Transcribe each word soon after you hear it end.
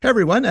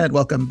everyone, and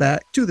welcome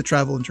back to the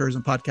Travel and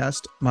Tourism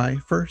Podcast, my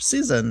first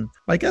season.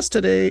 My guest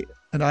today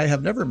and I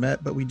have never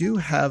met, but we do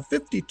have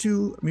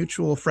 52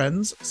 mutual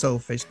friends, so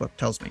Facebook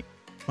tells me.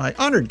 My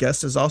honored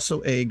guest is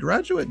also a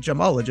graduate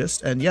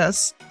gemologist, and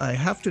yes, I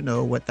have to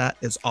know what that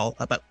is all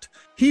about.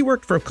 He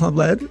worked for Club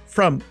Med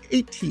from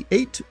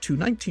 1988 to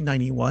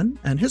 1991,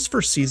 and his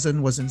first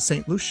season was in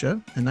St.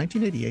 Lucia in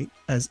 1988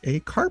 as a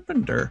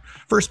carpenter.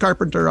 First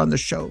carpenter on the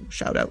show,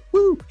 shout out,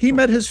 woo! He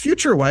met his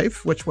future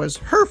wife, which was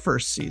her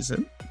first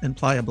season in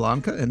Playa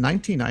Blanca in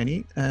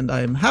 1990, and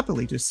I am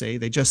happily to say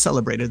they just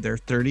celebrated their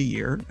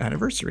 30-year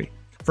anniversary.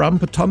 From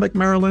Potomac,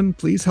 Maryland,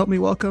 please help me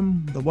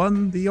welcome the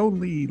one, the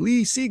only,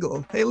 Lee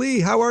Siegel. Hey, Lee,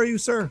 how are you,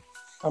 sir?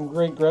 I'm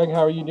great, Greg.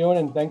 How are you doing?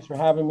 And thanks for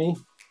having me.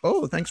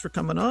 Oh, thanks for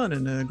coming on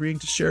and agreeing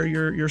to share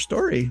your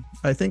story.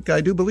 I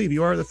do believe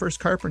you are the first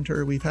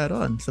carpenter we've had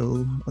on,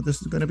 so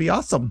this is going to be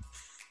awesome.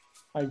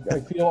 I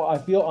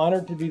feel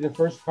honored to be the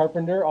first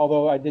carpenter,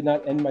 although I did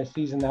not end my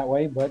season that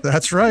way. But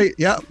that's right.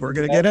 Yeah, we're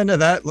going to get into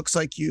that. Looks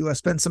like you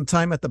spent some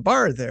time at the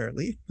bar there,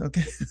 Lee.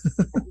 Okay.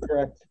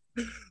 Correct.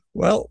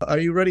 Well, are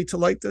you ready to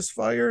light this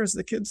fire, as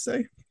the kids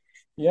say?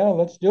 Yeah,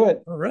 let's do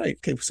it. All right.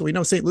 Okay. So we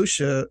know St.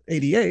 Lucia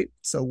 88.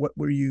 So what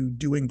were you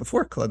doing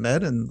before Club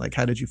Med, and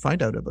how did you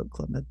find out about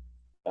Club Med?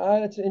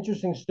 That's an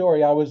interesting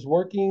story. I was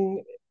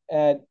working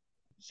at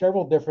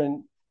several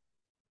different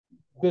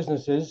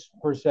businesses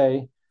per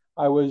se.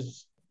 I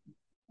was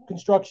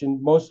construction,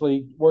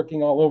 mostly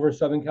working all over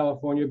Southern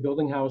California,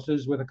 building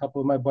houses with a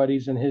couple of my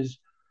buddies and his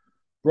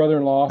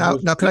brother-in-law.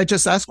 Now, can I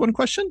just ask one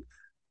question?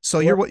 So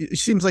it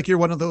seems like you're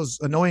one of those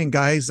annoying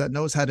guys that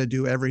knows how to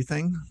do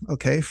everything.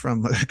 Okay,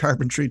 from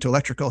carpentry to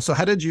electrical. So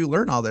how did you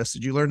learn all this?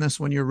 Did you learn this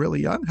when you were really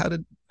young?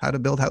 How to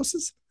build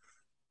houses?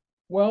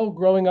 Well,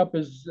 growing up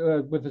as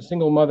with a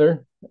single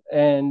mother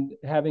and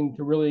having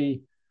to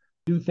really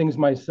do things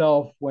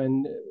myself.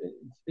 When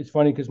it's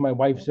funny because my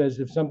wife says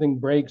if something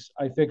breaks,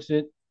 I fix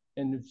it,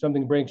 and if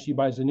something breaks, she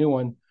buys a new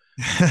one.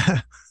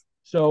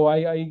 So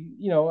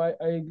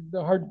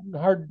the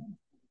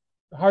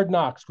hard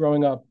knocks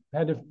growing up.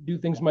 Had to do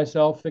things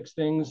myself, fix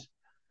things.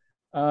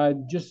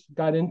 Just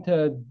got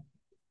into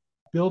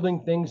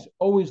building things.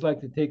 Always like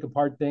to take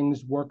apart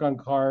things, work on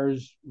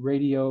cars,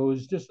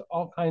 radios, just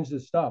all kinds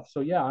of stuff.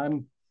 So yeah,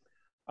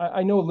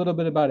 I know a little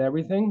bit about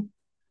everything.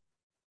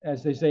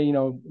 As they say,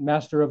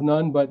 master of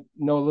none, but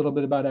know a little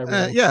bit about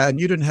everything. Yeah, and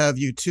you didn't have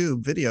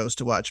YouTube videos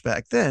to watch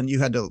back then.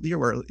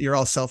 You're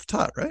all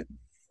self-taught, right?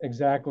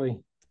 Exactly.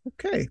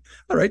 Okay.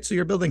 All right. So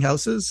you're building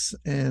houses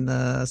in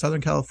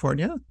Southern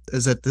California.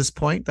 Is it this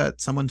point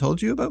that someone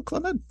told you about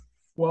Club Med?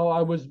 Well,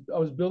 I was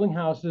building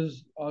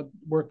houses,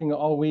 working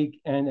all week,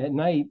 and at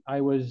night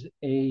I was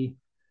a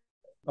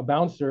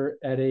bouncer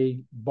at a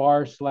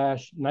bar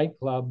slash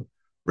nightclub, which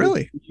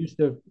Really? we used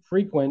to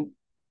frequent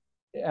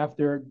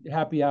after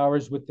happy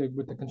hours with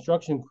the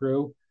construction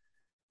crew.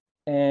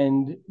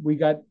 And we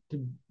got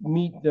to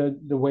meet the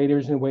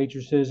waiters and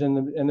waitresses and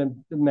the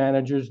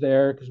managers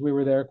there because we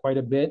were there quite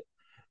a bit.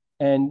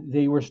 And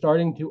they were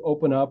starting to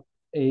open up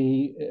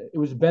it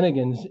was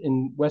Bennigan's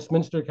in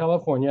Westminster,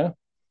 California.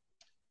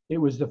 It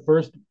was the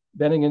first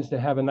Bennigan's to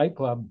have a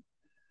nightclub.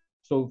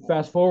 So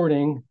fast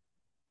forwarding,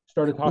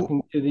 started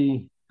talking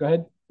to go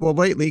ahead. Well,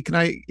 wait, Lee,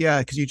 yeah,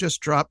 because you just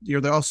dropped,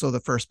 you're also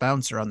the first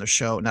bouncer on the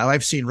show. Now,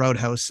 I've seen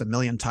Roadhouse a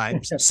million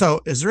times.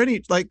 So is there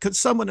any, could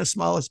someone as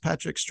small as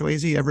Patrick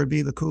Swayze ever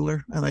be the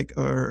cooler?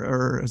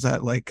 Or is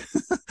that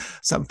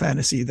some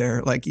fantasy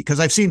there? Because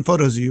I've seen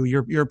photos of you,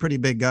 you're a pretty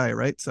big guy,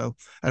 right? So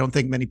I don't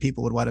think many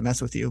people would want to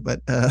mess with you.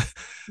 But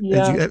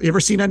Yeah. have you ever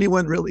seen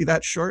anyone really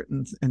that short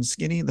and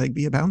skinny,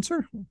 be a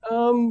bouncer?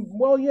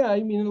 Well, yeah,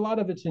 I mean, a lot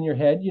of it's in your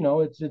head,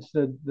 it's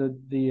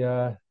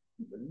the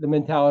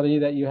mentality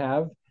that you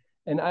have.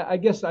 And I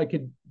guess I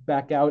could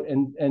back out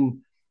and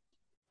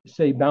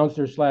say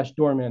bouncer slash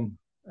doorman.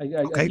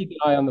 I keep an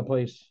eye on the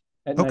place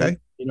at night,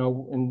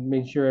 and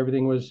made sure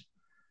everything was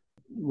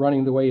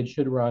running the way it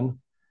should run.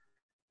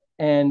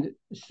 And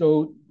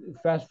so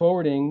fast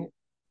forwarding,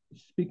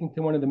 speaking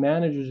to one of the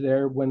managers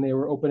there when they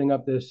were opening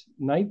up this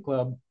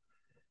nightclub,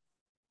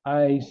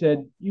 I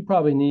said, you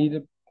probably need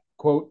a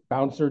quote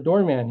bouncer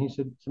doorman. He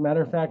said, as a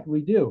matter of fact,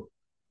 we do.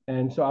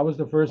 And so I was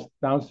the first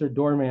bouncer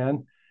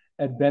doorman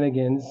at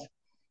Bennigan's.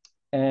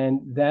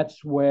 And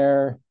that's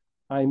where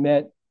I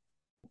met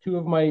two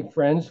of my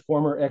friends,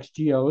 former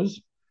XGOs,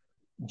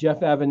 Jeff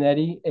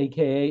Avenetti,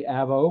 aka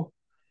Avo.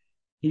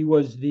 He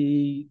was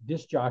the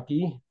disc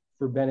jockey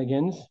for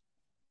Bennigan's,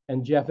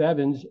 and Jeff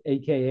Evans,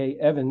 aka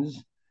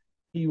Evans,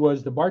 he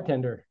was the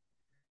bartender.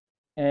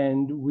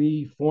 And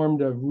we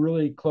formed a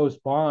really close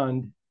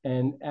bond.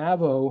 And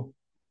Avo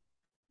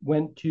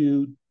went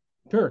to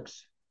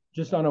Turks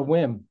just on a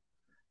whim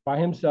by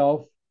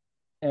himself.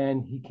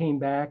 And he came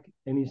back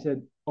and he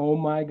said, oh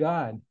my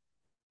God,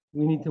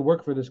 we need to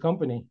work for this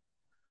company.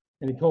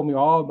 And he told me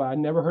all about it. I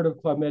never heard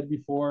of Club Med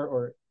before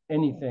or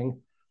anything.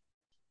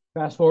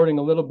 Fast forwarding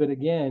a little bit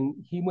again,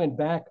 he went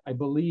back, I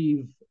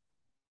believe,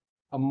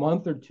 a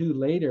month or two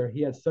later.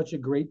 He had such a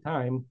great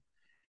time.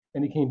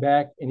 And he came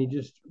back and he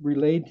just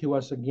relayed to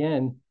us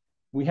again,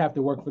 we have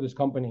to work for this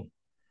company.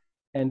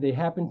 and they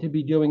happened to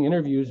be doing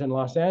interviews in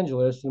Los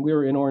Angeles, and we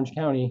were in Orange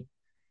County.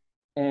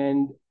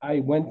 And I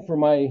went for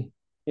my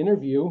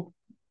interview,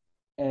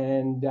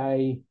 and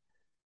I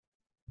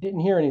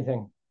didn't hear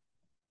anything.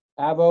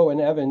 Avo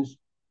and Evans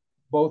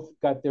both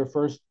got their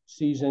first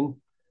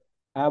season.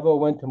 Avo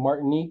went to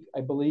Martinique,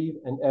 I believe,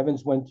 and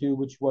Evans went to,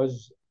 which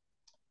was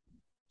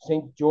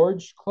St.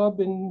 George Club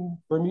in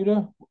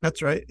Bermuda.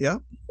 That's right. Yeah.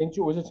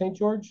 Was it St.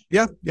 George?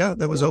 Yeah. Yeah.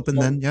 That was open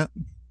So, then. Yeah.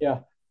 yeah.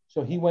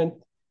 So he went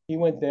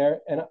there,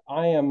 and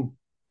I am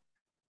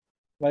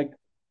like,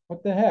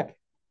 what the heck?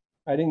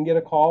 I didn't get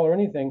a call or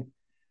anything.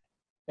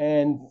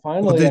 And Well,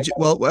 finally, did you?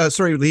 Well,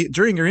 sorry.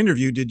 During your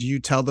interview, did you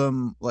tell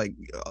them like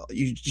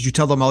did you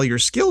tell them all your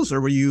skills,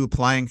 or were you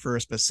applying for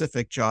a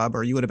specific job,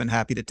 or you would have been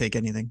happy to take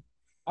anything?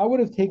 I would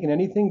have taken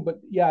anything, but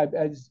yeah,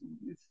 as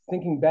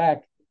thinking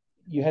back,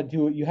 you had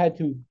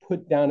to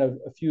put down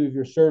a few of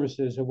your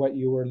services of what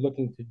you were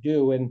looking to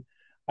do, and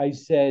I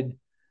said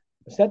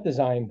set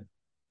design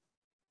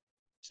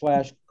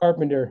slash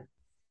carpenter,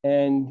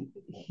 and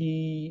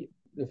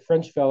the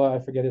French fella, I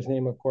forget his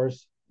name, of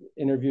course,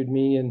 interviewed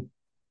me, and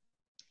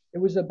it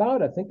was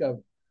about I think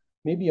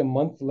maybe a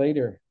month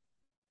later.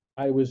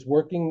 I was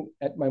working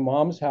at my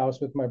mom's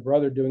house with my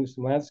brother doing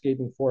some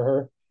landscaping for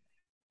her,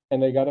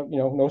 and they got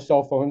no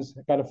cell phones.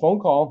 I got a phone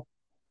call,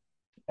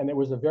 and it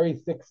was a very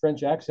thick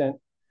French accent.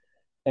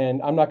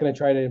 And I'm not going to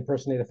try to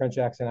impersonate a French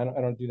accent.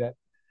 I don't do that.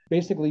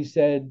 Basically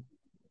said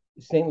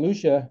St.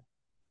 Lucia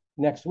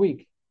next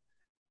week,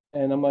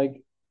 and I'm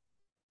like,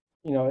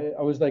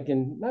 I was like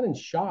not in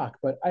shock,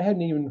 but I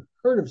hadn't even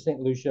heard of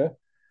St. Lucia.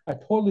 I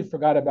totally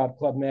forgot about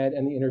Club Med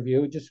and the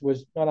interview. It just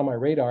was not on my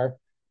radar.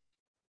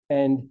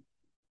 And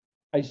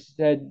I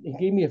said he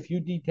gave me a few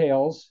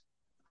details,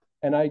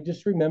 and I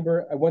just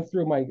remember I went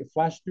through my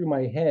flashed through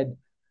my head.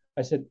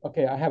 I said,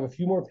 okay, I have a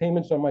few more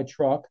payments on my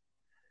truck.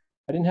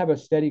 I didn't have a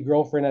steady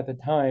girlfriend at the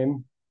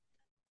time.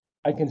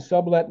 I can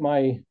sublet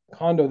my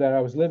condo that I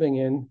was living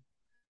in.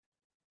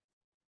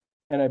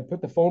 And I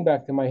put the phone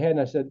back to my head and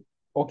I said,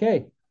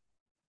 okay.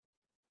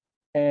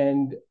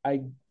 And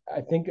I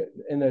think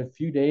in a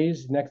few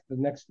days,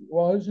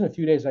 well, it was in a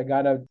few days, I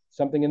got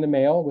something in the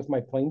mail with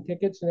my plane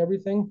tickets and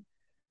everything.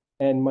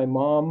 And my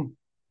mom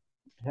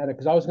had it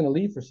because I was going to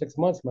leave for 6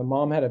 months. My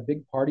mom had a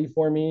big party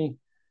for me,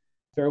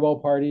 farewell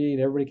party,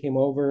 and everybody came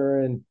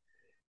over, and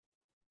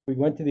we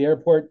went to the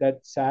airport that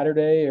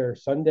Saturday or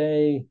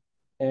Sunday,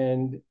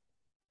 and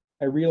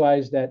I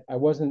realized that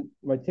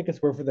my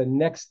tickets were for the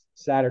next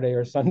Saturday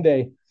or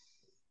Sunday.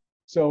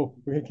 So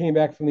we came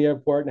back from the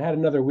airport and had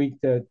another week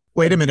to.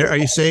 Wait a minute. Are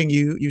you saying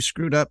you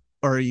screwed up,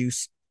 or you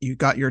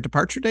got your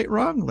departure date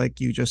wrong? Like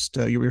you just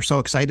you were so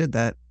excited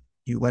that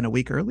you went a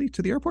week early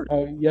to the airport?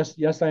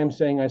 Yes, I am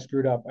saying I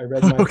screwed up. I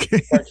read my Okay.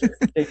 departure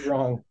date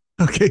wrong.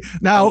 Okay.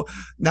 Um,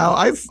 Now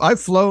I've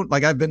flown,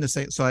 like I've been to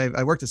St. So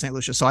I worked at St.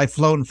 Lucia. So I've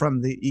flown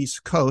from the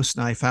East Coast,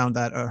 and I found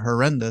that a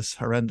horrendous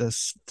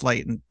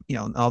flight, and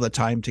all the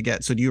time to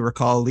get. So do you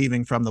recall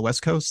leaving from the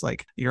West Coast,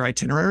 like your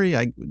itinerary?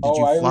 I did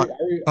oh, you fly? I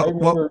Oh,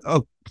 well, remember.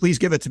 oh, please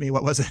give it to me.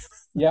 What was it?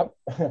 Yep,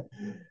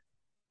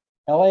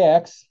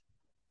 LAX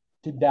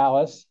to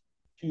Dallas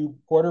to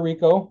Puerto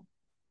Rico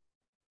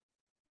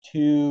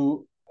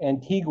to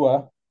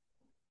Antigua,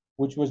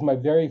 which was my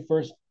very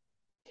first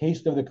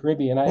taste of the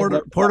Caribbean. I had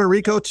never. Puerto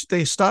Rico.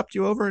 They stopped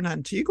you over in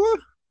Antigua.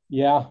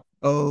 Yeah,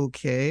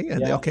 Okay,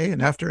 and yeah. okay,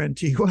 and after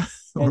Antigua,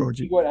 or would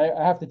you? Antigua.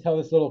 I have to tell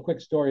this little quick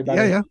story about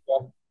Yeah, yeah.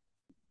 Antigua.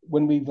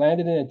 When we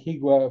landed in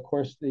Antigua, of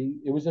course,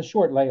 it was a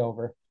short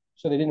layover,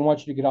 so they didn't want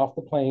you to get off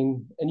the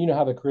plane. And you know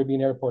how the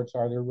Caribbean airports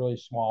are; they're really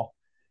small.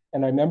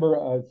 And I remember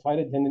a flight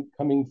attendant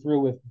coming through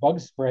with bug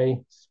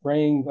spray,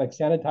 spraying like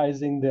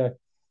sanitizing the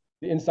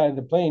inside of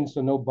the plane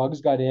so no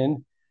bugs got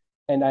in.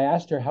 And I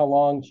asked her how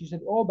long. She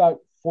said, "Oh, about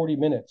 40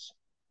 minutes."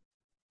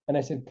 And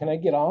I said, "Can I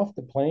get off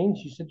the plane?"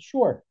 She said,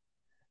 "Sure."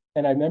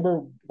 And I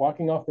remember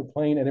walking off the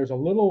plane, and there's a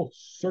little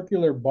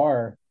circular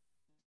bar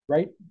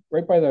right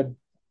right by the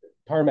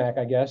tarmac,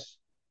 I guess.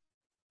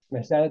 And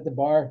I sat at the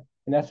bar,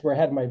 and that's where I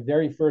had my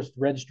very first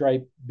Red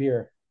Stripe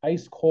beer,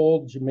 ice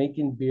cold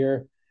Jamaican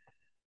beer.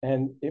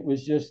 And it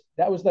was just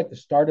that was like the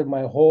start of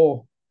my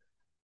whole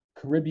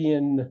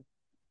Caribbean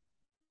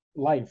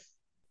life.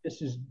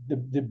 This is the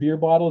beer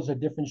bottle is a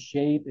different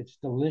shape. It's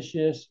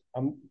delicious.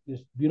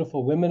 There's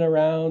beautiful women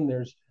around.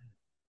 There's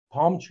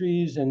palm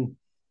trees, and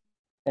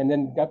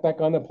then got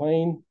back on the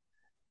plane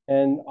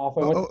and off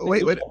I Oh, went to oh, St.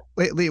 wait, wait, Lucia.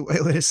 wait, Lee,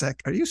 wait a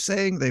sec. Are you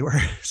saying they were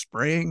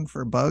spraying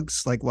for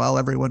bugs like while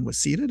everyone was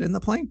seated in the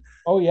plane?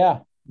 Oh yeah,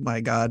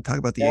 My God, talk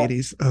about the yeah,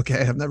 80s.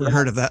 Okay, I've never yeah,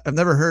 heard of that. I've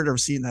never heard or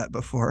seen that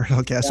before.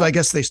 Okay, so yeah. I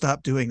guess they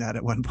stopped doing that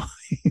at one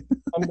point.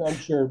 I'm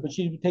sure, but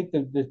she would take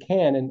the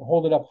can and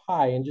hold it up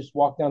high and just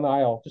walk down the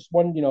aisle, just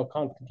one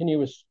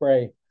continuous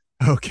spray.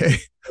 Okay,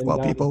 And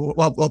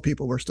while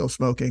people were still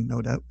smoking,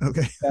 no doubt.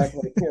 Okay.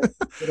 exactly,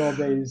 good old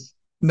days.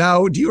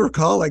 Now, do you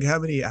recall like how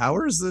many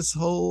hours this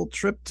whole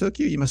trip took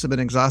you? You must have been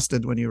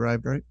exhausted when you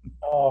arrived, right?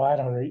 Oh, I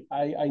don't know.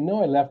 I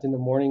know I left in the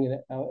morning in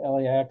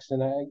LAX,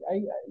 and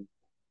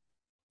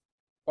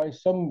by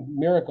some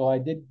miracle I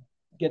did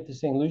get to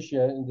St.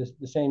 Lucia in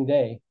the same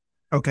day.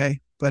 Okay.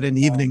 but in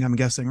the evening, I'm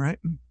guessing, right?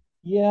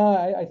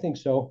 Yeah, I think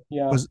so.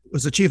 Yeah. Was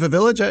the chief of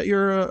village at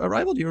your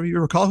arrival? Do you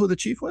recall who the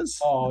chief was?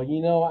 Oh,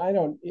 I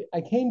don't.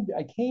 I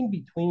came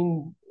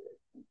between,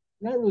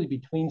 not really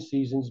between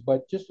seasons,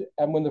 but just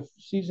when the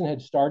season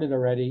had started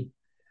already,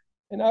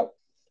 and I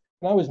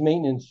was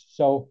maintenance,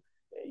 so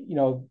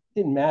it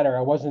didn't matter.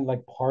 I wasn't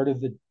like part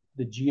of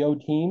the Geo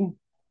team,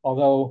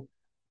 although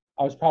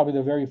I was probably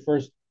the very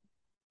first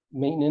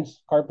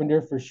maintenance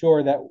carpenter for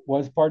sure that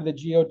was part of the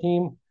Geo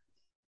team.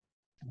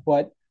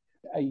 But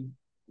I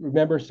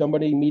remember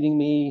somebody meeting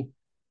me,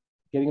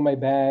 getting my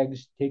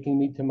bags, taking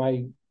me to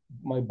my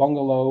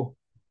bungalow,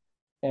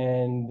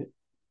 and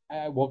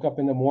I woke up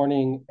in the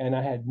morning and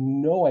I had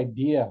no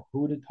idea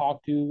who to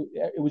talk to.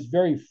 It was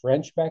very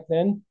French back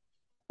then.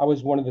 I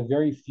was one of the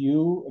very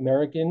few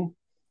American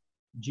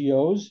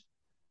GOs,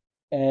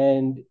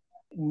 and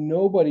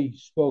nobody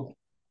spoke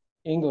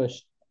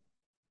English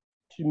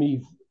to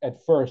me at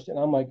first. And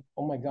I'm like,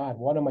 oh my God,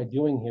 what am I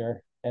doing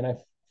here? And I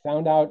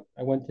found out.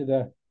 I went to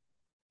the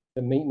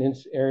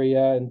maintenance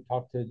area and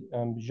talked to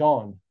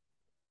Jean,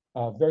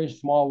 a very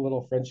small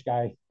little French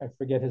guy. I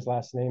forget his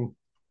last name.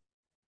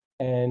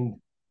 And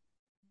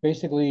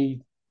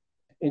basically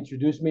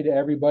introduced me to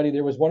everybody.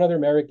 There was one other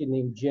American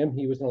named Jim.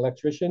 He was an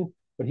electrician,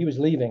 but he was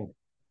leaving.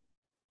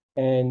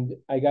 And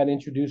I got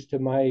introduced to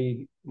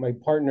my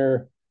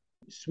partner,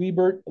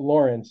 Swebert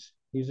Lawrence.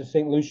 He's a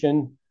St.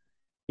 Lucian.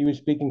 He was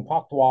speaking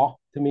Patois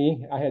to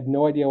me. I had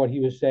no idea what he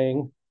was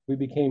saying. We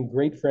became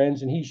great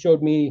friends, and he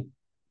showed me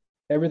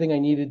everything I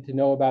needed to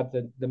know about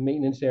the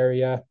maintenance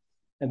area.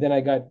 And then I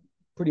got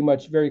pretty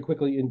much very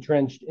quickly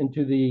entrenched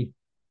into the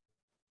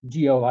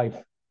geo life.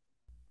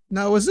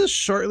 Now, was this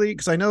shortly?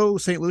 Because I know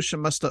St. Lucia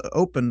must have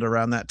opened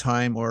around that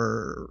time,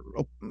 or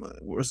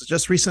was it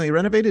just recently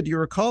renovated? Do you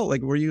recall?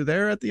 Like, were you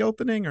there at the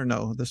opening, or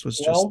no? This was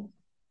just. Well,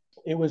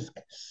 it was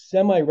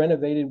semi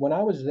renovated. When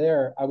I was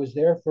there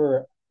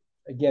for,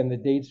 again, the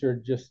dates are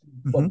just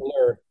a Mhm.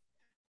 blur,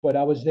 but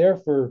I was there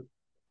for,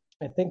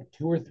 I think,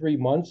 2 or 3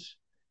 months,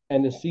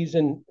 and the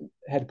season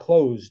had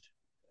closed.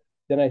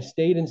 Then I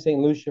stayed in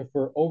St. Lucia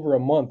for over a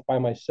month by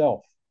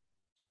myself.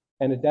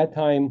 And at that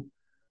time,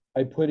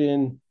 I put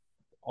in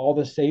all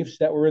the safes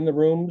that were in the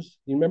rooms.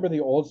 You remember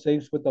the old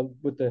safes with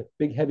the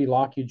big heavy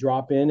lock you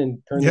drop in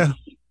and turn the Yeah.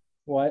 key?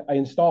 Well, I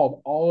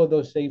installed all of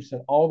those safes in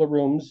all the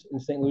rooms in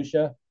St.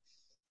 Lucia.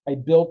 I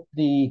built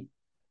the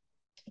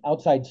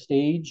outside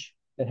stage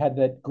that had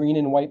that green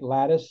and white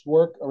lattice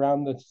work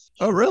around the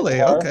Oh, really?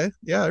 chandelier. Okay.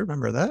 Yeah, I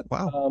remember that.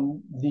 Wow.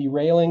 The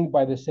railing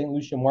by the St.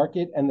 Lucia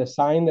Market and the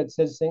sign that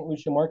says St.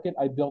 Lucia Market,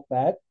 I built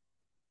that.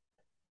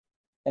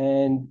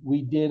 And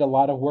we did a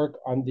lot of work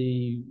on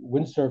the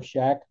windsurf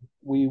shack.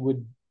 We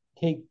would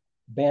take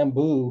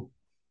bamboo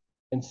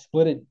and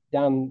split it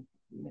down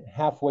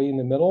halfway in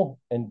the middle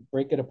and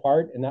break it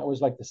apart. And that was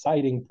like the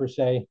siding per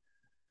se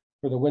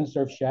for the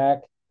windsurf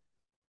shack.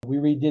 We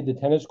redid the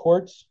tennis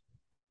courts.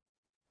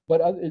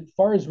 But as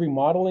far as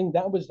remodeling,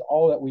 that was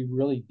all that we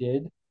really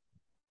did.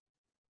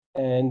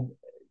 And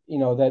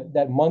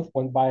that month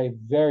went by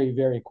very,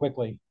 very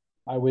quickly.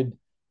 I would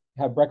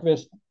have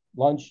breakfast,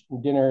 lunch,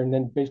 and dinner, and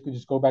then basically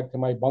just go back to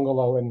my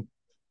bungalow and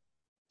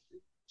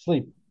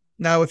sleep.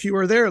 Now, if you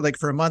were there like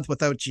for a month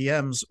without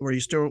GMs, were you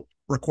still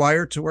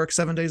required to work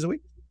 7 days a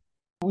week?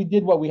 We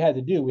did what we had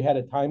to do. We had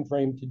a time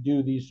frame to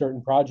do these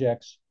certain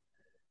projects.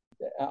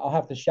 I'll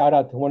have to shout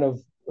out to one of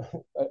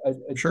a,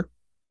 a, Sure.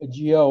 a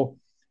GO.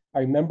 I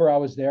remember I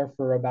was there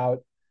for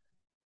about,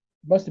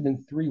 must have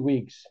been 3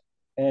 weeks,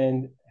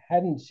 and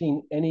hadn't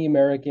seen any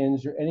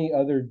Americans or any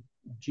other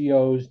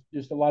GOs.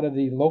 Just a lot of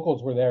the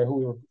locals were there who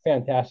were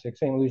fantastic.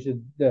 St. Lucia,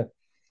 the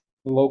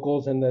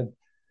locals and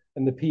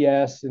the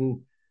PS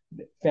and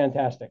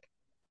fantastic.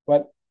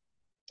 But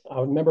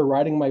I remember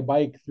riding my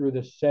bike through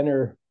the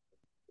center,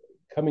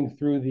 coming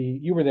through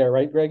you were there,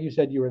 right, Greg? You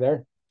said you were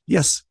there.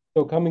 Yes.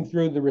 So coming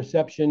through the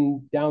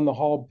reception down the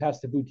hall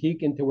past the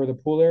boutique into where the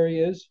pool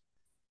area is,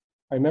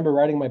 I remember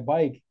riding my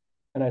bike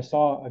and I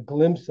saw a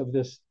glimpse of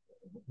this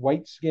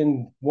white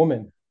skinned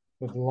woman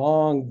with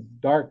long,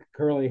 dark,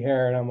 curly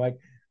hair. And I'm like,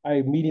 I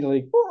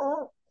immediately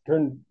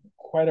turned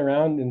quite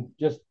around and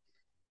just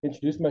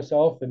introduced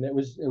myself. And it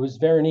was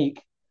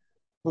Veronique,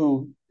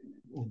 who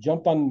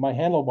jumped on my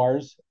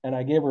handlebars, and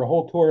I gave her a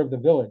whole tour of the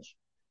village.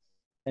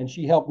 And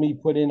she helped me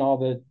put in all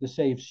the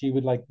safes. She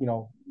would, like,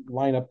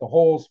 line up the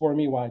holes for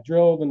me while I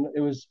drilled. And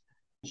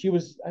she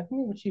was, I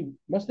think she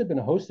must have been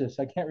a hostess.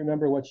 I can't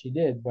remember what she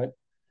did, but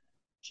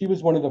she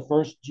was one of the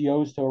first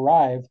GOs to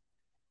arrive.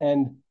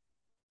 And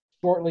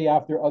shortly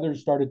after others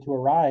started to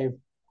arrive,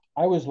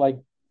 I was like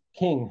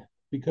king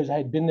because I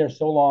had been there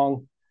so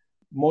long.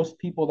 Most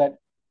people that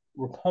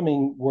were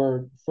coming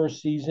were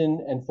first season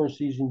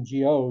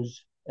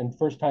GOs and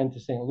first time to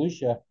St.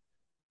 Lucia.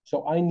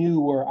 So I knew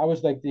where I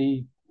was, like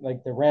the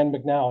Rand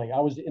McNally. I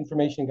was the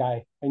information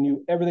guy. I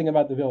knew everything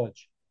about the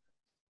village.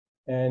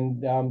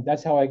 And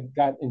that's how I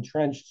got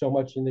entrenched so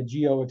much in the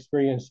geo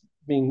experience,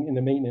 being in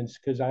the maintenance,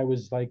 because I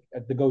was like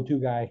the go-to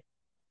guy.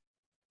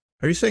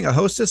 Are you saying a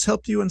hostess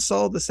helped you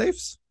install the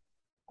safes?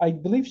 I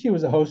believe she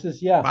was a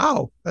hostess. Yeah,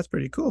 Wow, that's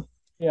pretty cool.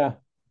 yeah.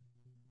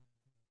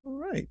 All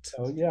right.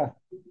 So yeah.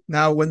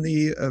 Now, when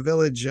the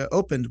village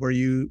opened, were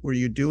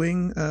you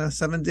doing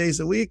 7 days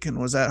a week, and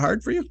was that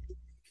hard for you?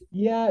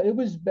 Yeah, it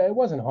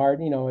wasn't hard,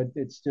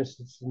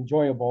 it's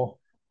enjoyable.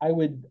 I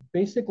would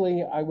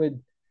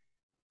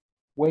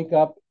wake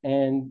up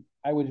and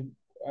I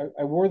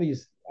wore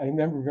these, I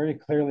remember very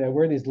clearly, I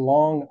wear these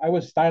long, I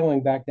was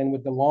styling back then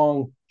with the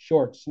long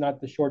shorts, not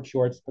the short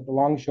shorts, but the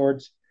long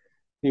shorts.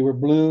 They were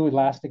blue,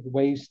 elastic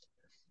waist,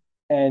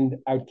 and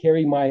I would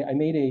carry I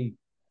made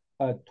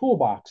a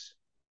toolbox,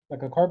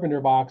 like a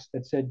carpenter box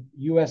that said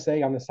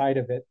USA on the side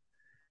of it.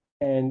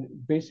 And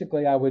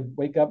basically, I would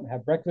wake up,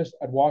 have breakfast,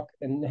 I'd walk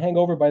and hang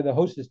over by the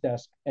hostess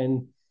desk.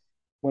 And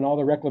when all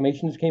the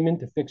reclamations came in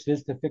to fix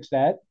this, to fix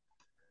that,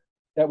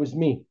 that was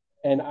me.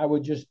 And I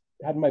would just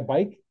have my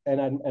bike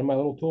and my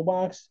little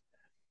toolbox,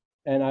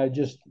 and I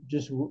just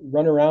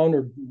run around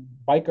or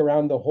bike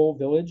around the whole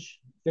village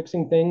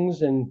fixing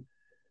things, and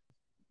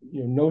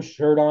no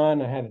shirt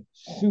on. I had a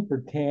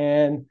super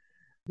tan,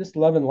 just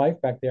loving life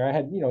back there. I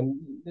had,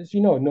 as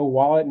no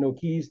wallet, no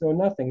keys, no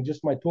nothing,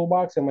 just my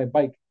toolbox and my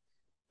bike.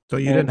 So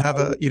you And didn't have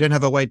a you didn't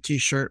have a white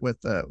T-shirt with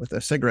a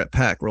cigarette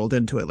pack rolled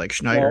into it like no,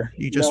 Schneider.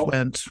 You just no,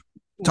 went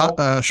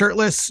no,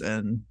 shirtless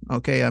and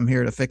okay, I'm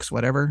here to fix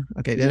whatever.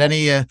 Okay, no.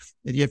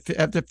 did you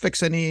have to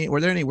fix any?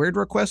 Were there any weird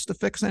requests to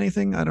fix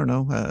anything? I don't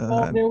know.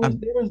 Well,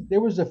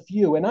 there was a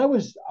few, and I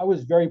was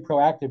very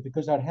proactive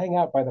because I'd hang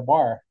out by the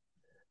bar.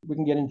 We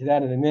can get into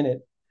that in a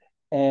minute.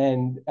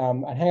 And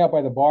I'd hang out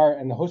by the bar,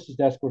 and the hostess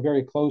desk were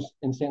very close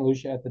in St.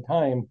 Lucia at the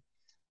time.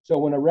 So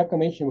when a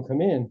reclamation would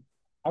come in,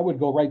 I would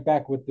go right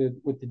back with the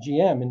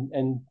GM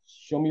and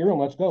show me your room.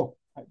 Let's go.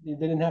 They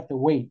didn't have to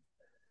wait.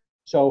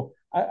 So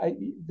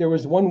there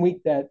was one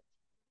week that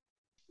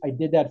I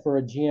did that for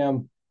a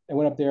GM. I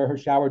went up there. Her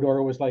shower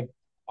door was like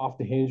off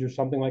the hinge or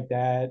something like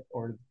that,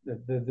 or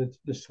the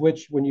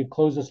switch when you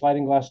close the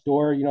sliding glass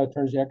door, it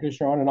turns the air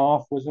conditioner on and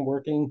off, wasn't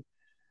working.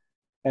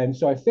 And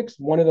so I fixed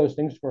one of those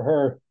things for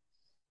her,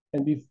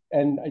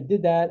 and I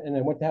did that, and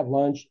I went to have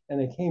lunch, and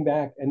I came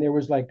back, and there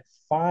was like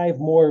five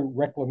more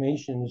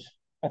reclamations.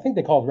 I think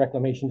they called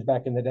reclamations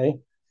back in the day.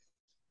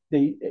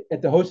 They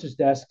at the hostess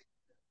desk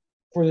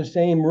for the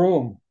same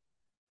room.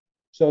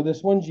 So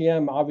this one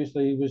GM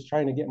obviously was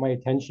trying to get my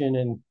attention,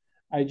 and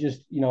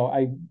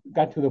I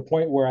got to the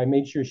point where I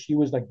made sure she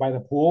was like by the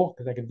pool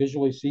because I could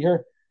visually see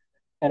her,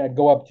 and I'd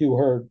go up to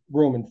her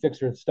room and fix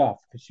her stuff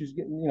because she was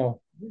getting,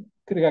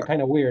 could have got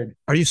kind of weird.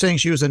 Are you saying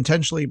she was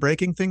intentionally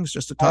breaking things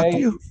just to talk to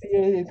you?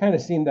 It kind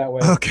of seemed that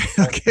way, Okay,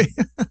 okay.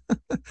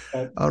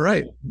 but All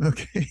right.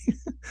 Okay.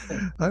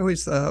 I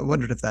always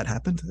wondered if that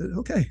happened.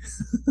 Okay.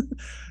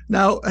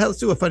 Now let's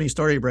do a funny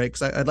story break.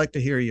 'Cause I'd like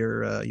to hear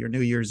your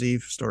New Year's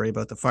Eve story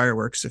about the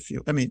fireworks.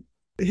 I mean,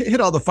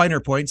 hit all the finer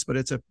points,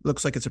 but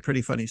looks like it's a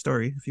pretty funny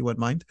story. If you wouldn't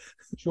mind.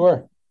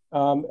 sure.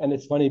 And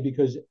it's funny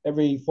because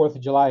every Fourth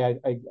of July,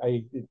 I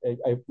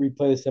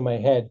replay this in my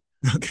head.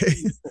 Okay.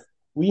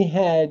 We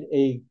had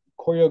a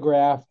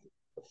choreographed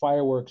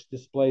fireworks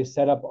display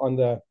set up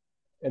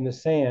in the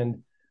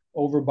sand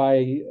over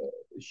by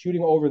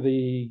shooting over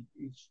the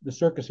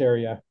circus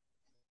area,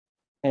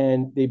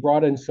 and they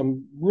brought in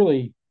some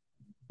really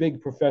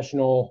big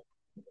professional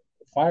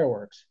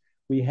fireworks.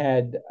 We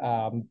had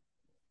a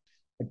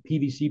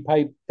PVC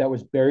pipe that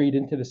was buried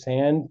into the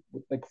sand,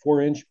 like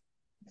 4 inch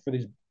for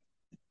these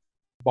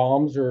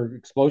bombs or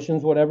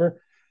explosions,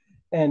 whatever.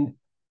 And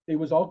it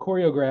was all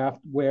choreographed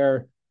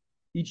where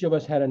each of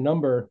us had a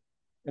number,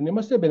 and there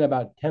must have been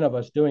about 10 of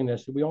us doing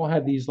this. We all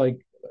had these,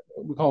 like,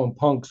 we call them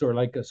punks or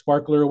like a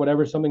sparkler or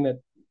whatever, something that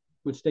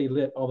would stay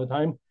lit all the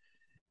time.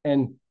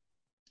 And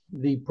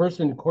the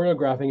person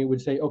choreographing it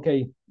would say,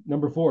 okay,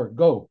 number 4,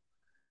 go.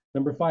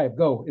 Number 5,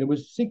 go. It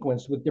was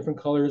sequenced with different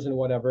colors and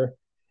whatever.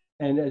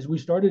 And as we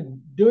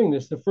started doing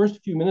this, the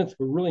first few minutes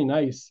were really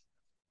nice.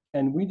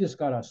 And we just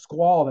got a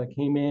squall that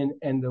came in,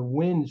 and the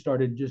wind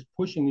started just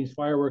pushing these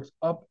fireworks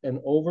up and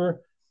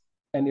over,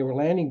 and they were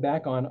landing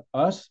back on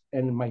us.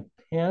 And my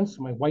pants,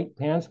 my white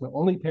pants, my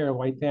only pair of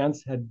white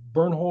pants, had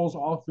burn holes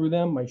all through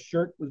them. My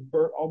shirt was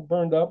all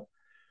burned up.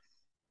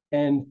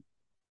 And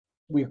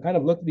we kind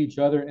of looked at each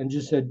other and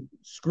just said,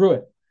 screw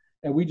it.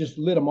 And we just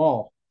lit them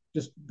all,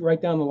 just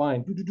right down the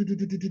line.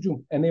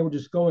 And they were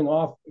just going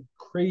off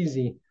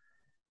crazy.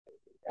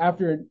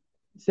 After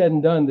said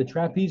and done, the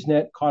trapeze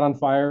net caught on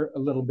fire a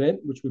little bit,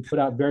 which we put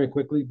out very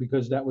quickly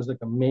because that was like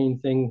a main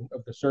thing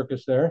of the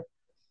circus there.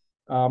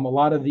 A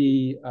lot of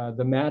the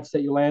mats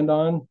that you land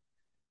on,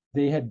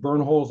 they had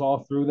burn holes all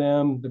through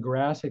them. The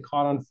grass had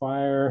caught on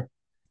fire.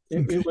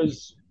 It, Okay. it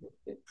was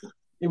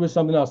it was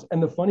something else.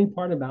 And the funny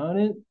part about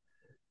it,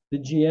 the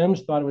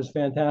GMs thought it was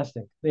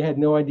fantastic. They had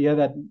no idea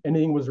that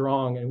anything was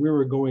wrong, and we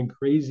were going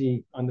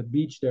crazy on the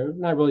beach there.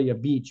 Not really a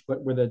beach,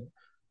 but where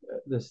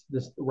this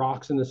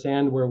rocks in the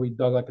sand where we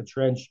dug like a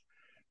trench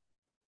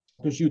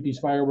to shoot these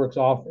fireworks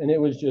off, and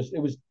it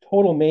was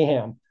total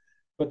mayhem.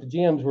 But the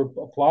GMs were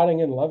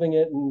applauding and loving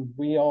it, and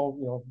we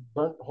all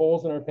burnt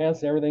holes in our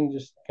pants and everything.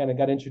 Just kind of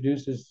got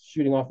introduced as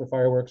shooting off the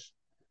fireworks.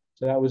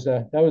 So that was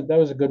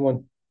a good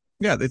one.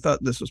 Yeah, they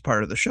thought this was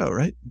part of the show,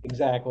 right?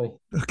 Exactly.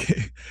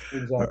 Okay.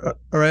 Exactly.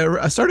 All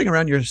right. Starting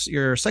around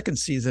your second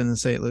season in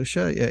St.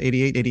 Lucia, yeah,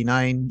 88,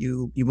 89,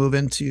 you move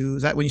into,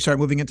 is that when you start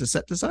moving into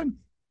set design?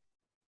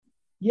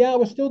 Yeah, I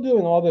was still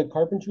doing all the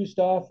carpentry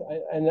stuff,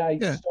 and I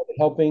Yeah, started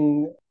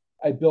helping.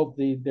 I built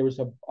there was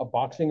a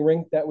boxing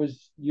rink that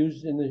was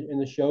used in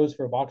the shows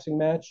for a boxing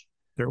match,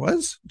 there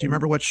was. Do you and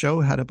remember what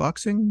show had a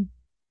boxing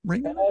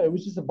ring? it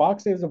was just a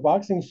boxing. It was a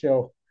boxing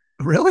show.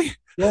 Really?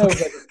 Yeah, it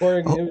was Okay. like a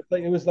choreo. Oh,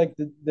 It was like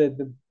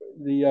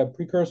the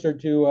precursor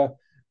to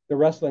the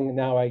wrestling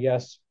now, I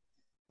guess.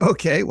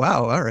 okay.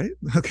 Wow. All right.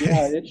 Okay.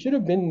 Yeah, it should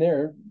have been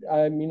there.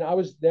 I mean, I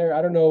was there.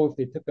 I don't know if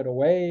they took it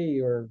away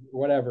or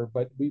whatever,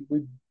 but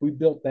we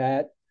built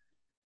that,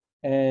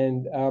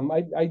 and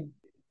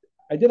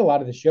I did a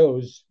lot of the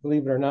shows,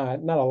 believe it or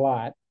not, not a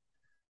lot.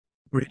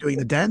 Were you doing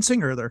the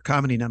dancing or their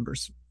comedy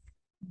numbers?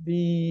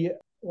 The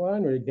well,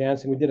 I'm really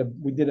dancing.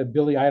 We did a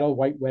Billy Idol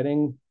White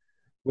Wedding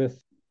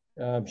with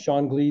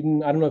Sean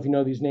Gleeden. I don't know if you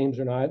know these names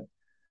or not.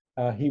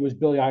 He was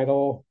Billy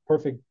Idol,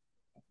 perfect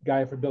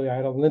guy for Billy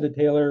Idol. Linda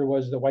Taylor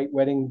was the white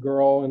wedding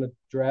girl in a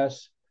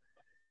dress,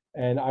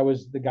 and I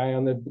was the guy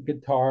on the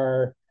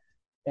guitar.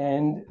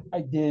 And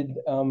I did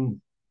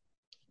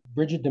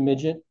Bridget the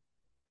Midget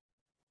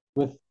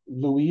with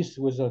Luis,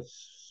 who was a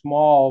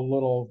small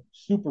little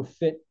super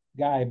fit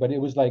guy, but it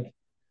was like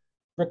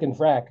frickin'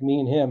 frack, me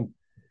and him.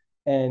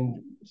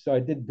 And so I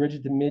did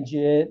Bridget the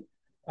Midget.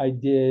 I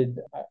did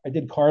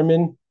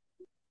Carmen,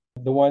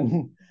 the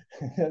one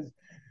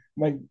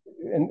my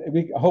and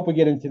we I hope we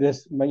get into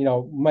this.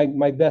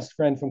 My best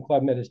friend from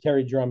Club Med is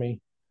Terry Drummy.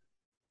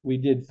 We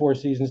did 4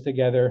 seasons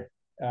together.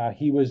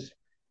 He was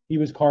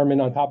Carmen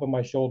on top of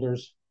my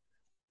shoulders,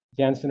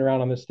 dancing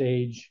around on the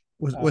stage.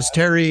 Was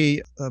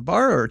Terry a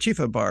bar or chief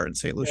of bar in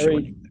St. Lucia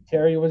when Terry you?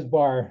 Terry was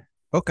Bar,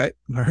 Okay.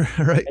 All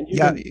right. and you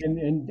Yeah.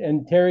 can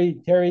and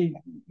Terry.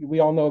 We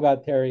all know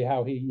about Terry,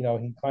 how he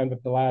climbed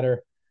up the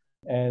ladder,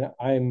 and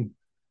I'm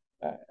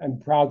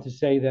proud to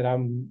say that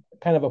I'm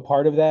kind of a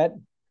part of that.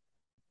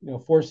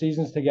 4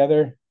 seasons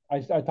together. I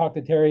talk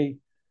to Terry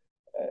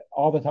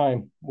all the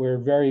time. We're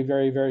very,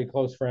 very, very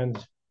close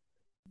friends.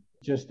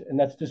 And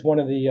that's just one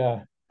of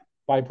the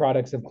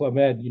byproducts of Club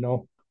Med.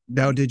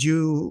 Now, did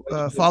you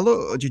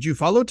follow? Did you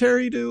follow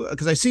Terry to?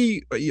 Because I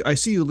see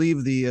you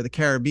leave the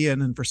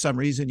Caribbean, and for some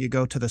reason you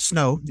go to the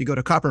snow. You go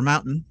to Copper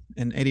Mountain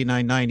in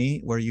 89,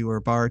 90, where you were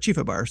bar chief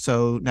of bar.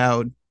 So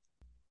now,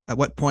 at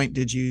what point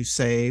did you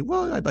say,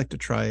 "Well, I'd like to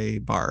try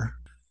bar"?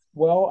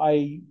 Well,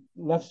 I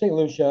left St.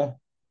 Lucia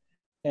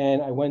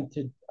and I went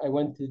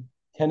to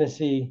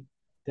Tennessee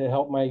to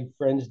help my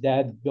friend's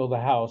dad build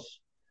a house.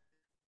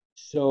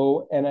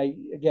 So, and I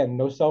again,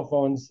 no cell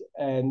phones,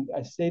 and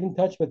I stayed in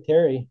touch with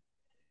Terry,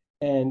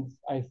 and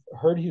I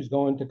heard he was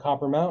going to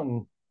Copper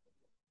Mountain,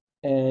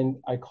 and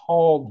I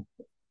called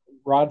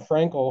Rod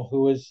Frankel,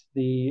 who was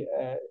the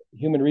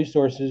human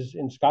resources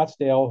in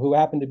Scottsdale, who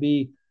happened to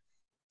be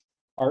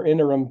our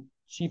interim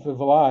chief of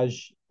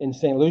village in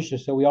St. Lucia.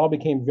 So we all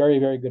became very,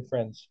 very good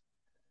friends.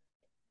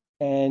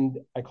 And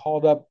I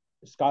called up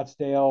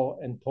Scottsdale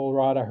and told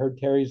Rod I heard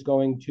Terry's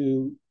going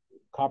to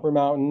Copper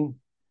Mountain.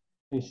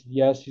 He said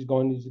yes, he's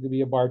going to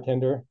be a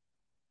bartender.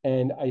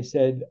 And I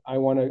said I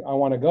want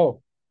to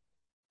go.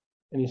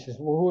 And he says,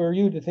 well, who are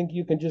you to think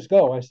you can just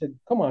go? I said,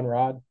 come on,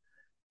 Rod.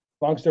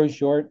 Long story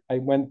short, I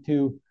went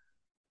to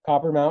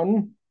Copper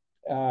Mountain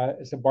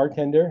as a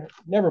bartender.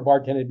 Never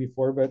bartended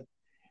before, but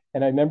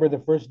and I remember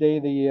the first day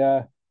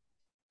the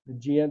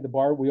GM the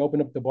bar we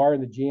opened up the bar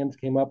and the GMs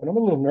came up and I'm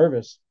a little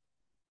nervous.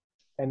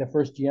 And the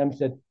first GM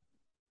said,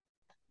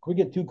 "Can we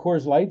get 2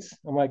 Coors Lights?"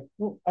 I'm like,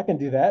 well, I can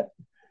do that.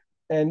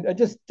 And I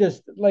just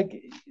like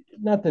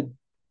not to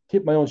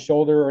tip my own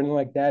shoulder or anything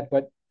like that,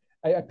 but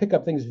I pick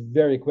up things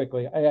very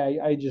quickly.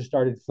 I just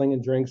started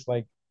flinging drinks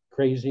like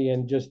crazy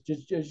and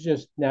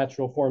just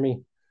natural for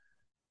me.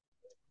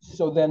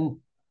 So then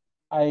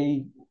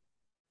I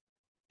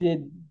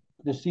did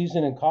the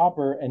season in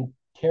Copper, and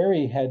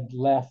Terry had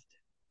left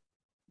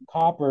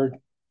Copper.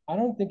 I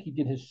don't think he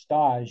did his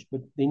stage,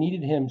 but they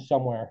needed him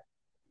somewhere.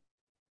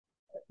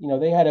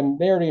 They had him.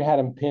 They already had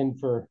him pinned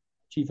for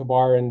chief of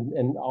bar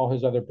and all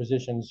his other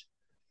positions.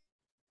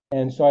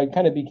 And so I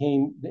kind of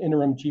became the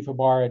interim chief of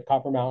bar at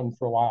Copper Mountain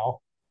for a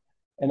while.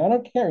 And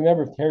can't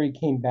remember if Terry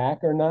came back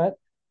or not.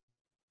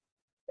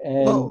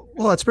 And Well,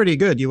 that's pretty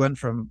good. You went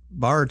from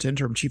bar to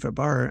interim chief of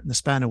bar in the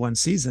span of one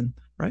season,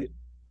 right?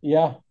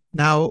 yeah,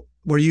 Now,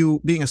 were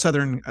you being a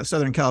Southern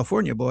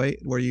California boy?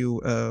 Were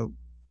you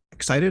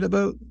excited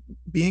about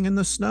being in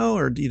the snow,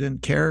 or you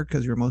didn't care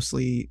because you're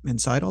mostly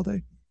inside all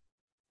day?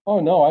 oh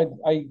no,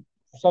 I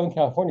Southern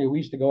California.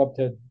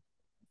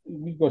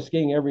 We go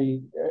skiing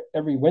every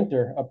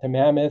winter up to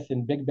Mammoth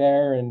and Big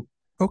Bear, and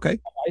Okay,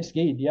 I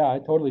skied. Yeah, I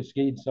totally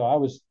skied. So I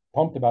was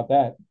pumped about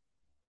that.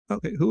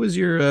 okay. Who was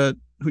your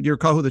who do you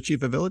recall who the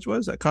chief of village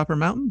was at Copper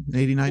Mountain in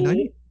 89,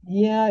 90?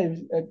 Yeah,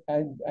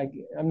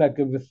 I'm not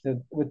good with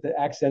the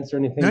accents or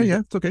Yeah, anything. yeah,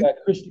 it's okay.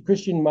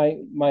 Christian Oh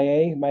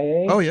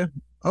Maé, yeah,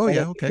 oh and I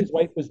yeah, think okay. his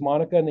wife was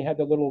Monica, and they had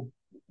the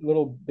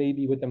little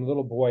baby with them,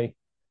 little boy,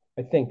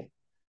 I think.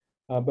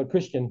 But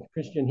Christian,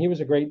 he was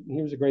a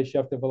great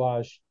chef de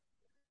village.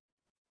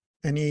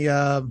 Any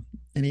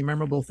any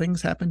memorable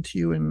things happened to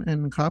you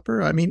in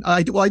Copper? I mean,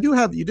 I do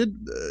have you did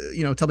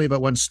tell me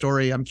about one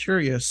story. I'm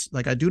curious.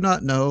 Like I do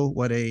not know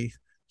what a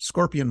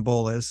scorpion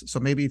bowl is, so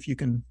maybe if you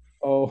can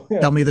Oh,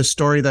 tell yeah. me the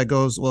story that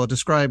goes well,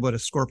 describe what a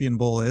scorpion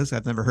bowl is.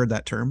 I've never heard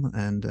that term,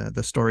 and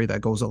the story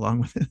that goes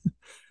along with it.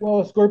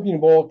 Well, a scorpion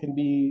bowl can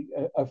be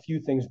a few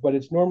things, but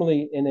it's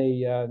normally in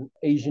a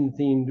Asian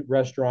themed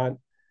restaurant.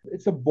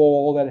 It's a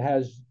bowl that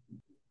has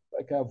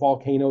like a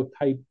volcano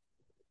type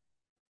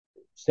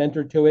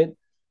center to it.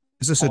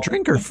 Is this a Uh,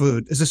 drink or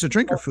food? Is this a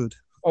drink or oh, food?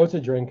 oh, it's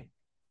a drink,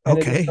 and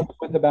it Okay, comes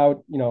with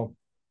about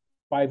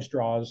five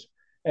straws,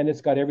 and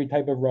it's got every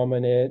type of rum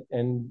in it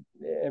and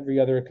every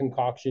other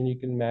concoction you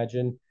can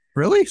imagine.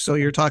 really? So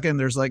you're talking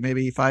there's like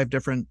maybe five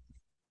different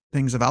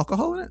things of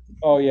alcohol in it?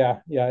 Oh yeah,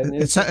 yeah, and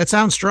It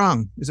sounds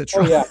strong. Is it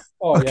oh strong? yeah,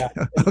 oh Okay, yeah.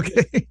 And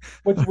just okay,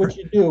 all what right.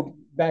 you do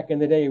back in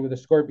the day with a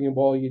scorpion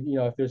bowl,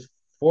 if there's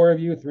four of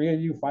you, three of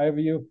you, five of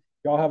you,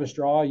 you all have a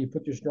straw. You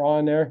put your straw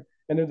in there,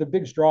 and they're the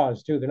big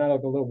straws too. They're not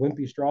like a little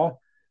wimpy straw,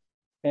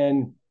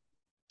 and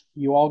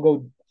you all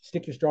go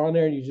stick your straw in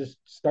there, and you just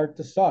start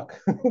to suck.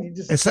 You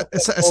just suck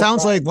that It whole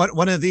sounds time. like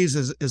one of these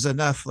is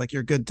enough. Like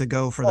you're good to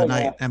go for the Oh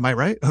yeah, night. Am I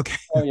right? Okay,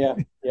 oh yeah,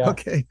 yeah.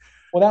 okay.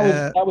 Well,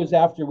 Uh, that was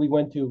after we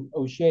went to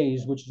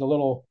O'Shea's, which is a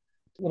little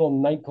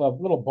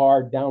nightclub, little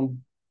bar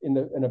down in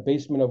a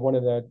basement of one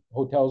of the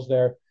hotels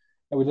there,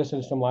 and we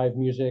listened to some live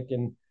music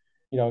and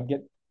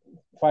get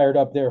fired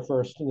up there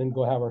first, and then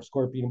go have our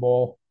scorpion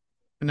bowl.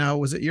 Now,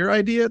 was it your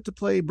idea to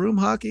play broom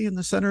hockey in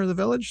the center of the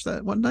village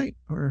that one night,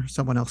 or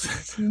someone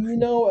else's?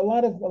 A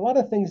lot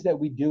of things that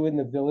we do in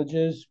the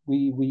villages,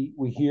 we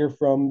hear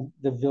from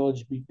the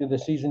village the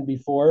season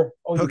before.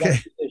 Oh, you got to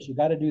Okay, do this, you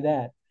got to do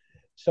that.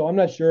 So I'm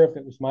not sure if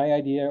it was my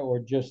idea or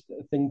just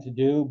a thing to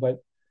do, but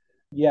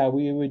yeah,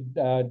 we would,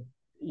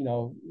 you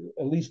know,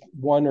 at least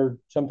one or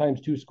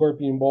sometimes two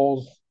scorpion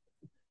bowls.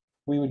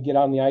 We would get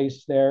on the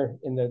ice there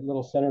in the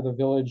little center of the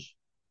village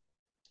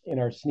in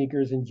our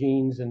sneakers and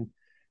jeans and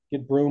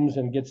get brooms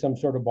and get some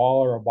sort of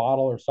ball or a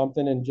bottle or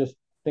something and just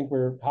think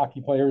we're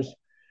hockey players.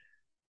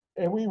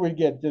 And we would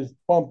get just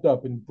bumped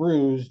up and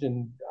bruised.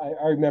 And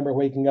I remember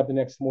waking up the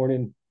next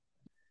morning,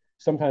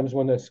 sometimes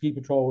when the ski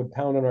patrol would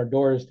pound on our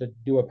doors to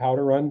do a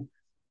powder run.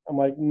 I'm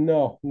like,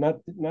 no,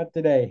 not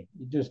today.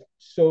 Just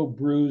so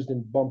bruised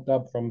and bumped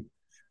up from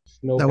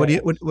snow now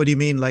pads. what do you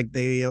mean? Like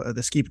the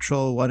ski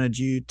patrol wanted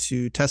you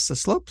to test the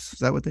slopes? Is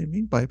that what they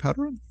mean by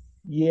powder run?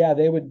 Yeah,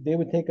 they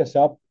would take us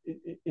up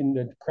in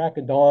the crack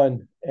of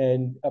dawn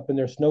and up in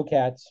their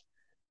snowcats,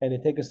 and they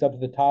take us up to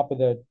the top of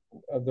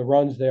the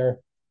runs there,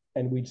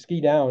 and we'd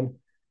ski down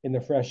in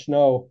the fresh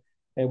snow,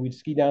 and we'd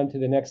ski down to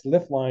the next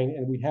lift line,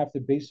 and we'd have to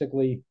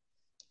basically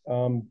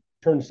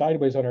turn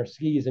sideways on our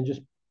skis and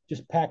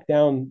just pack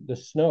down the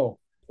snow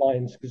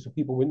lines because so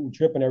people wouldn't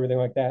trip and everything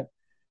like that,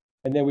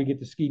 and then we get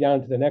to ski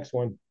down to the next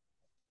one.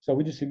 So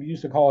we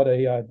used to call it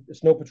a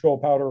snow patrol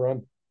powder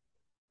run.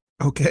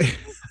 Okay.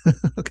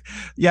 Okay.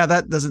 Yeah,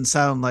 that doesn't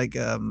sound like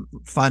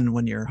fun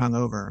when you're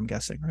hungover, I'm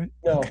guessing, right?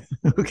 Okay.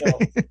 No, no,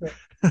 Okay.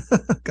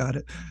 Got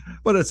it.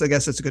 Well, I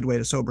guess it's a good way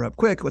to sober up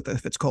quick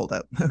if it's cold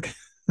out. Okay.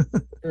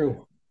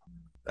 true.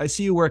 I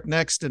see you work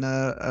next in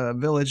a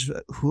village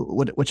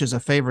which is a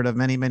favorite of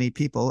many, many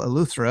people,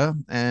 Eleuthera,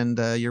 and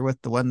you're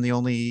with the one, the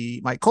only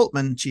Mike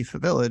Coltman, chief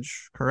of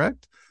village,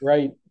 correct?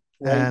 Right,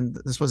 right. And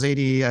this was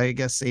 80, I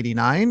guess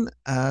 89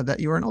 that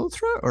you were in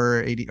Eleuthera,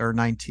 or 80 or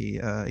 90,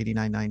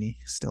 89, 90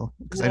 still.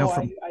 Because I know No,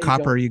 from I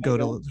Copper don't, you I go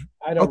to don't, Eleuthera.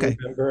 I don't Okay.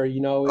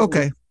 remember.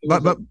 Okay. It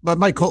was a But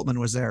Mike Coltman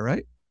was there,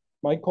 right?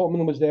 Mike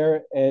Coltman was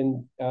there,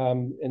 and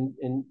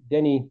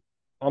Denny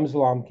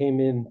Amsalam came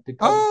in to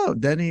cover. Oh,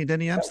 Denny That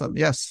Amsalem. was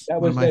Yes.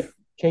 that was that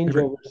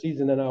Favorite changeover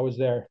season, and I was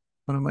there.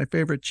 one of my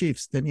favorite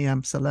chiefs, Denny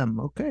Amsalem.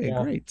 Okay,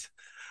 Yeah. great.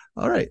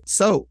 All right.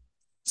 So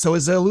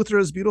is Eleuthera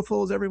as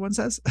beautiful as everyone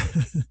says?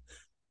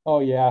 Oh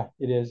yeah,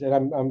 it is, and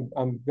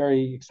I'm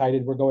very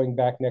excited. We're going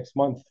back next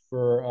month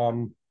for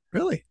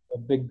Really? a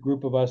big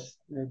group of us,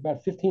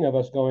 about 15 of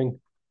us going.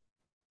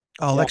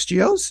 All Yeah,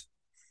 XGOs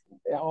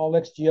all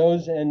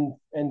XGOs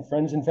and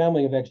friends and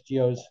family of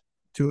XGOs.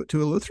 to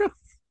Eleuthera?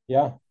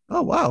 Yeah,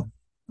 Oh wow.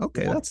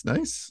 Okay, yeah, that's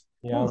nice.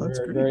 yeah. Oh, that's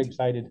We're very great.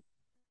 excited.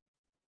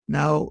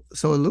 Now,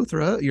 so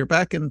Eleuthera, you're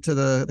back into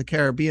the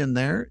Caribbean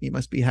there. You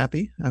must be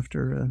happy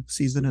after a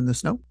season in the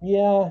snow.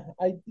 Yeah,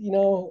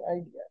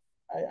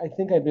 I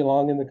think I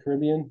belong in the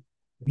Caribbean.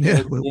 The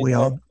Yeah, Caribbean, I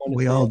want to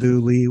we say all it. do,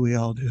 Lee. We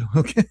all do.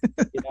 Okay.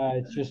 Yeah,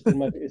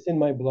 it's in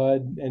my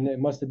blood, and it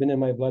must have been in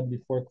my blood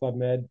before Club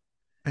Med.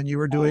 And you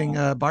were doing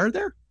Uh, bar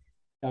there?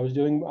 I was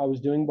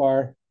doing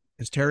bar.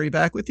 Is Terry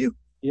back with you?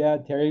 Yeah,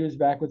 Terry was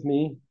back with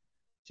me.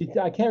 See,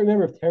 I can't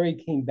remember if Terry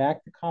came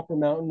back to Copper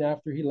Mountain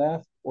after he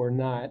left or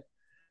not.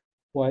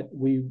 But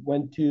we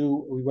went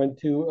to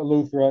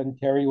Eleuthera, and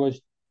Terry was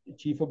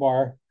chief of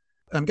bar.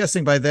 I'm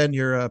guessing by then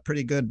you're a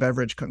pretty good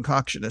beverage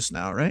concoctionist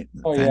now, right?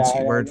 Oh yeah,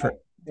 Fancy word for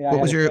yeah, I what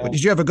had was a your? fan.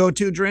 Did you have a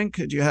go-to drink?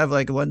 Did you have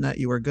like one that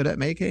you were good at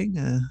making?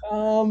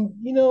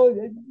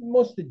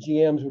 Most of the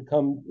GMs would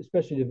come,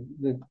 especially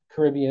the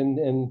Caribbean,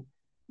 and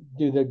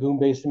do the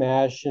Goombay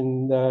Smash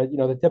and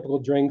the typical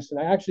drinks. And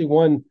I actually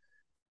won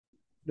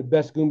the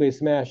best Goombay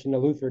Smash in the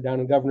Luther down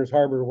in Governor's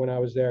Harbor when I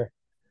was there.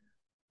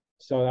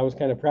 So I was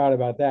kind of proud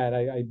about that.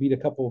 I beat a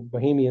couple of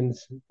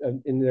Bohemians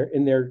in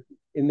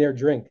their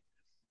drink.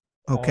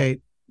 Uh, Okay.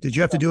 Did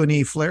you have to do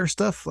any flair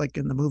stuff like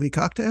in the movie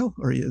Cocktail,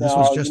 or this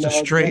was no, just a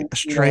straight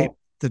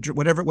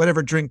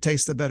whatever drink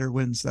tastes the better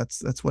wins?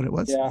 That's what it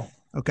was. yeah.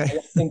 Okay. I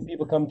think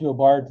people come to a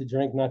bar to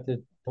drink, not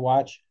to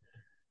watch.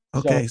 So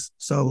Okay.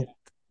 yeah,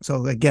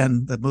 So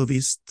again, the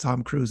movies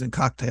Tom Cruise and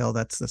Cocktail.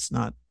 That's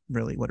not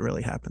really what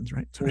really happens,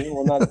 right? Sorry.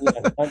 well,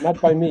 not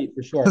by me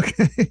for sure.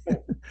 Okay.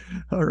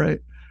 All right.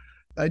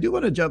 I do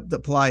want to jump to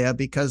Playa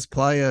because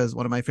Playa is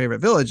one of my favorite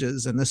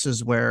villages, and this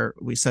is where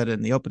we said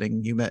in the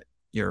opening you met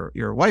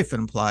your wife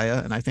in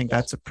Playa, and I think Yes.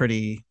 that's a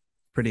pretty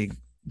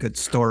good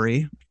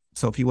story.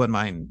 So if you wouldn't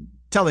mind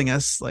telling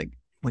us like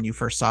when you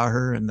first saw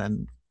her, and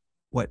then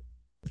what,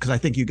 because I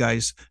think you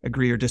guys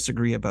agree or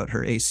disagree about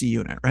her AC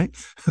unit, right?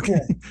 Okay.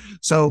 Yeah.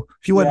 So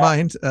if you wouldn't Yeah.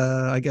 mind,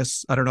 I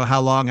guess I don't know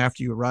how long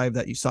after you arrived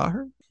that you saw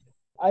her.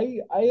 I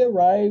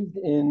arrived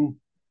in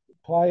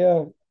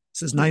Playa.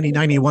 This is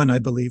 1991, I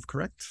believe,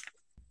 correct?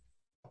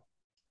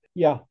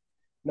 Yeah,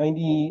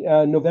 90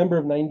 November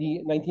of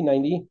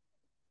 1990.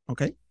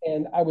 Okay.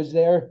 And I was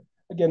there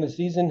again.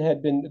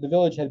 The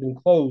village had been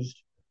closed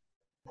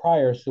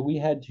prior, so we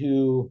had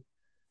to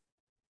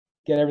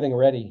get everything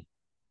ready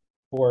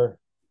for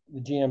the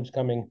GMs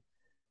coming.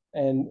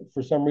 And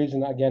for some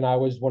reason, again, I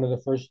was one of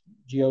the first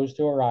GOs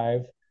to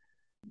arrive.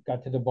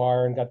 Got to the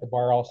bar and got the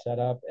bar all set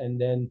up, and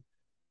then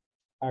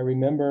I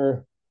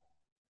remember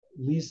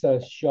Lisa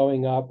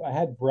showing up. I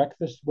had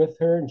breakfast with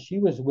her, and she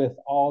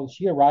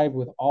arrived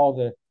with all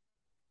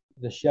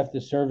the chef de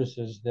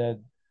services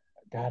that,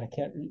 God, I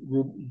can't,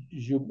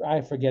 I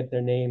forget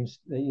their names.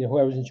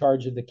 Whoever was in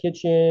charge of the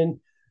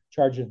kitchen,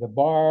 charge of the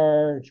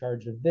bar, in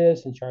charge of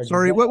this, in charge of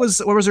Sorry, that. what was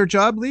her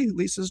job, Lee?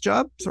 Lisa's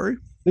job? Sorry.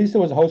 Lisa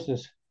was a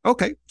hostess.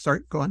 Okay,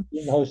 sorry. Go on. She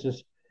was a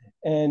hostess.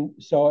 And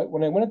so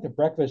when I went up to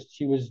breakfast,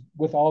 she was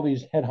with all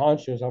these head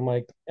honchos. I'm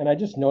like, and I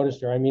just noticed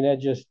her. I mean,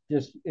 it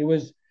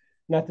was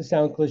not to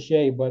sound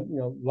cliche, but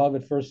love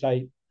at first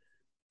sight.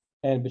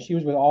 But she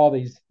was with all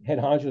these head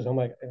honchos. I'm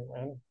like,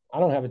 I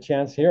don't have a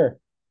chance here.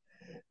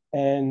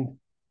 And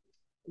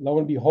lo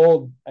and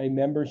behold, I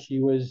remember she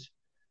was.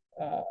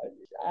 Uh,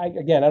 I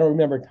don't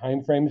remember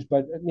time frames,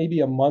 but maybe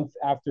a month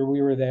after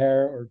we were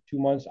there, or 2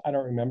 months, I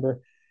don't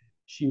remember.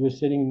 She was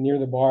sitting near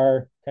the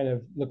bar, kind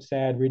of looked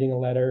sad, reading a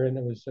letter, and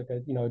it was like a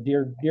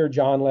dear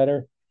John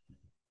letter.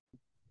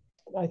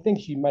 I think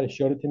she might have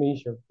showed it to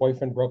me. Her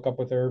boyfriend broke up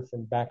with her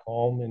from back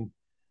home, and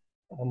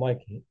I'm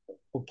like,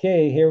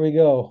 okay, here we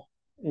go.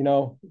 It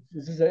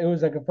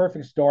was like a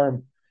perfect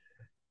storm.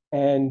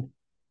 And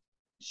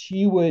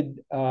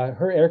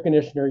her air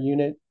conditioner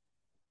unit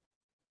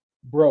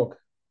broke,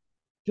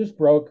 just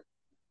broke.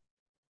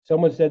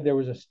 Someone said there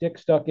was a stick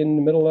stuck in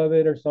the middle of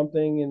it or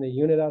something in the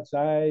unit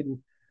outside. And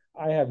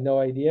I have no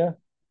idea.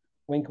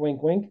 Wink,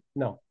 wink, wink.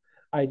 No,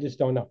 I just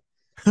don't know.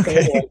 So Okay,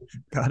 anyway,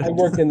 got I it.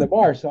 worked in the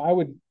bar, so I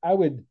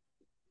would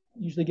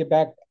usually get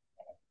back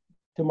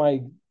to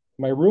my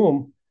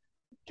room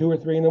 2 or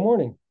 3 in the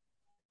morning.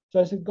 So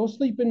I said, go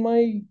sleep in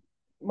my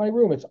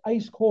room. It's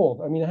ice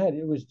cold. I mean,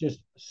 it was just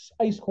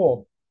ice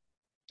cold.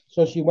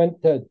 So she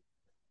went to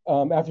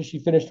after she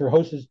finished her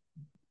hostess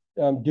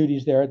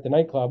duties there at the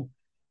nightclub,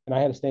 and I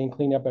had to stay and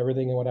clean up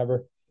everything and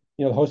whatever.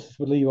 The hostess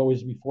would leave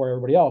always before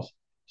everybody else.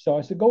 So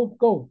I said,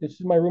 go. This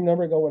is my room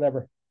number. Go,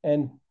 whatever.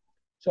 And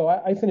so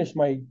I finished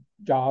my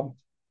job,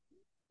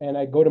 and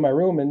I go to my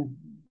room, and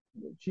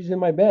she's in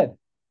my bed.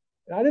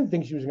 And I didn't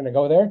think she was going to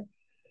go there.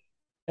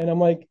 And I'm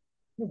like,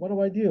 what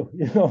do I do?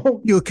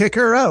 You kick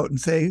her out and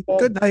say So,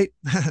 good night.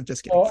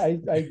 Just kidding.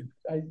 so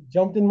I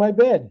jumped in my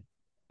bed,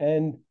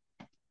 and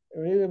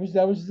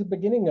that was the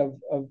beginning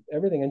of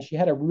everything. And she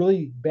had a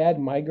really bad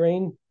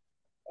migraine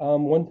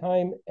one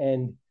time,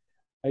 and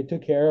I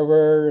took care of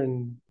her,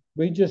 and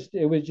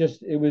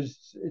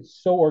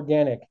it's so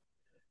organic,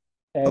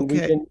 and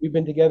Okay. we've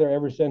been together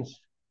ever since.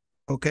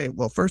 Okay.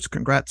 Well, first,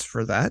 congrats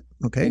for that.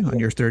 Okay, Thank on you.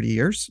 your 30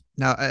 years.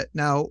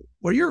 Now,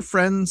 were your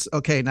friends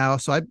okay? Now,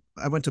 so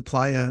I went to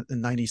Playa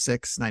in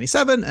 96,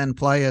 97, and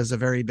Playa is a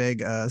very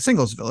big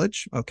singles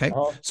village. Okay.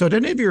 Uh-huh. So,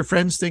 did any of your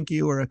friends think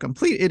you were a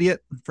complete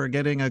idiot for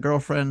getting a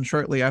girlfriend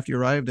shortly after you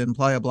arrived in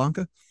Playa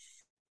Blanca?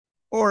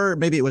 Or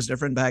maybe it was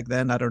different back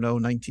then. I don't know,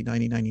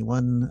 1990,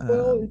 91.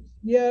 Well,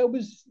 yeah, it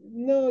was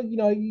no,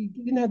 you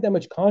didn't have that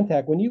much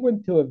contact when you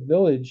went to a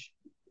village.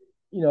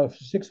 For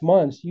 6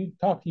 months, you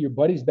talked to your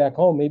buddies back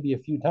home maybe a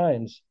few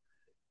times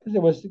because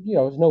there was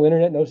no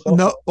internet, no cell phone.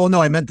 No, oh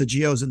no, I meant the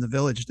geos in the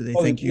village. Did they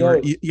Oh, the think you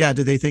were? geos. Yeah,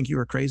 did they think you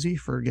were crazy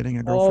for getting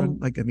a girlfriend Um,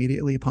 like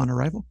immediately upon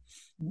arrival?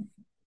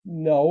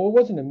 no, it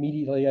wasn't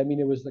immediately. I mean,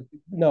 it was like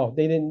no,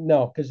 they didn't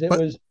know because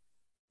But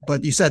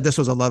but you said this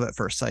was a love at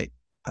first sight.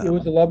 it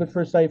was a Um, love at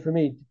first sight for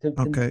me.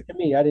 okay, To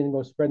me, I didn't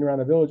go spreading around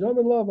the village. I'm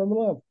in love. I'm in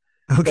love.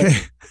 But okay.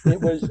 it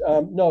was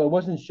no, it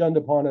wasn't shunned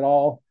upon at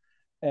all.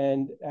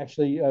 And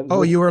actually,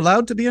 Oh, you were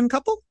allowed to be in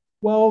couple?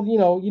 well, you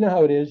know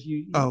how it is.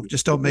 Oh,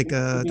 just don't make You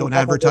a be in don't couples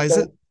that advertise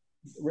it.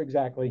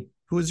 exactly.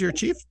 Who was your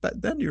chief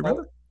then? Do you Uh,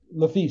 remember?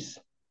 Lafise,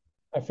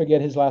 I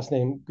forget his last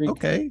name, Greek,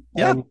 Okay.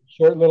 Yeah.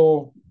 short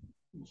little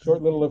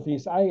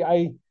Lafise.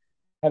 I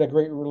had a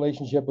great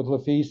relationship with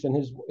Lafise and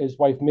his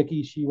wife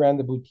Mickey. She ran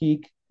the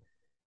boutique,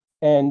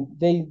 and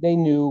they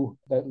knew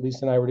that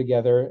Lisa and I were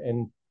together,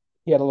 and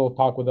he had a little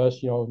talk with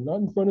us, not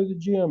in front of the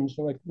gym.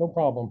 So like, no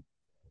problem.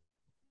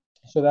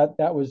 So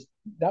that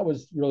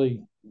was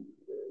really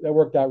that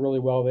worked out really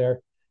well there.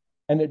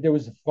 And there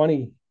was a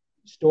funny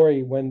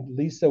story when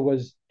Lisa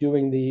was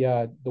doing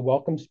the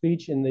welcome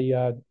speech in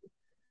the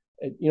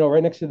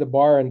right next to the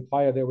bar in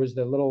Playa. There was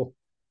the little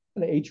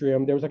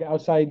atrium. There was like an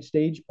outside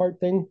stage part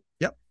thing.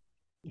 Yep.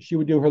 She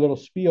would do her little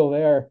spiel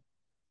there,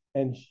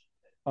 and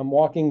I'm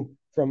walking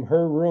from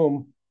her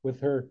room with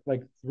her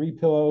like three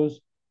pillows,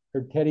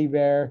 her teddy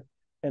bear,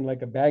 and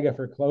like a bag of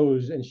her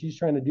clothes, and she's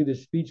trying to do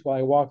this speech while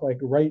I walk like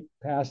right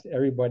past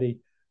everybody,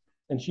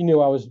 and she knew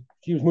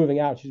she was moving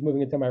out. She's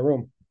moving into my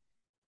room,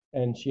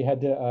 and she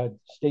had to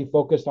stay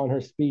focused on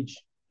her speech.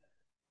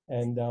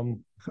 And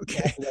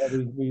Okay. after that,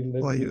 we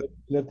lived Well, we you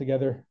lived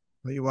together.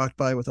 well, you walked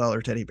by with all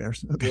her teddy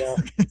bears. Okay. Yeah,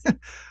 Okay.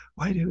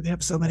 Why do they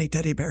have so many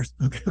teddy bears?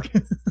 Okay. Okay.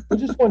 it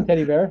was just one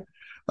teddy bear.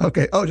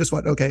 Okay. Oh, just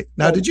one. Okay.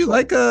 Now, One, did you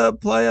like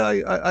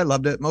Playa? I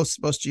loved it. Most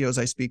geos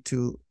I speak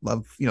to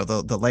love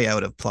the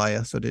layout of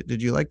Playa. So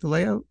did you like the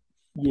layout?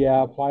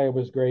 yeah, Playa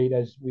was great.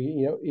 As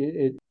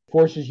it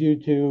forces you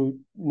to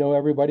know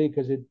everybody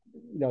because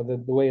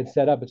the way it's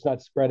set up, it's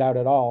not spread out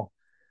at all.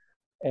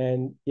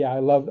 And yeah, I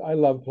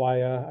love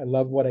Playa. I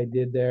love what I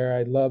did there.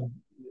 I love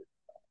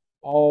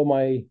all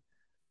my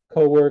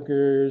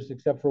coworkers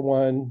except for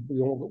one.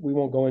 We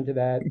won't go into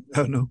that.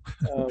 Oh no.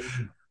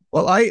 Um,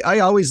 Well, I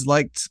always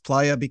liked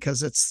Playa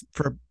because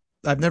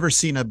I've never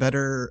seen a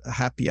better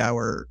happy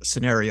hour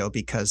scenario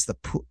because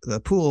the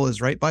pool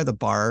is right by the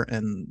bar,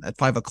 and at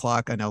 5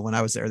 o'clock, I know when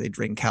I was there, they'd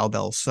ring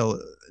cowbells, so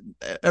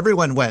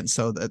everyone went.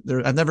 So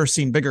I've never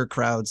seen bigger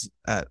crowds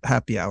at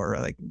happy hour,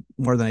 like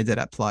more than I did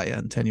at Playa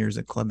in 10 years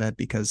at Club Med,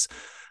 because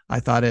I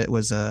thought it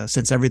was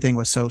since everything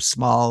was so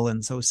small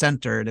and so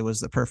centered, it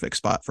was the perfect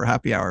spot for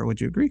happy hour.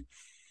 Would you agree?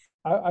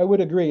 I would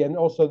agree, and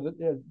also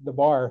the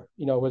bar,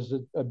 was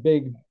a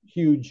big,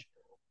 huge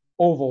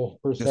oval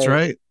per That's se,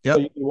 right. so Yep.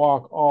 you can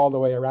walk all the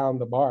way around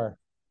the bar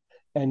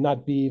and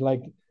not be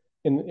like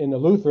in the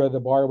Luthra. The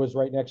bar was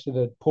right next to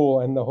the pool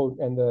and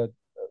the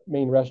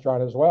main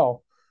restaurant as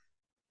well,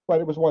 but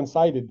it was one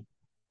sided.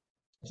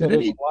 So Did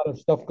there's any a lot of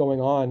stuff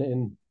going on.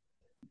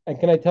 And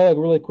can I tell a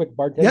really quick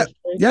bartender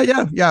Yeah,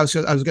 story? yeah.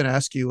 I was going to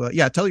ask you.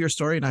 Yeah, tell your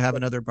story, and I have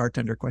another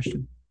bartender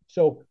question.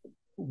 So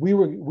we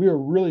were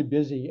really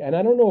busy, and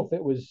I don't know if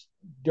it was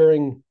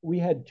during. We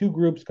had two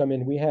groups come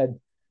in. We had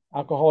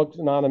Alcoholics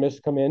Anonymous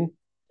come in,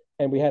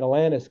 and we had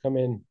Atlantis come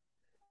in.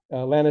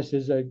 Atlantis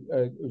was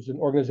an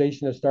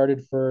organization that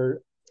started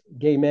for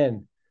gay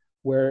men,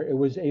 where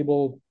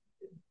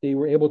they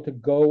were able to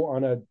go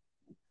on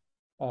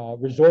a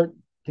resort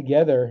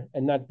together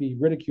and not be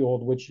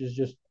ridiculed, which is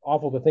just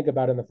awful to think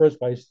about in the first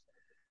place.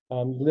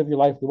 Live your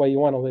life the way you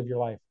want to live your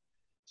life.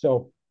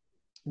 So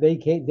they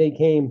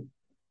came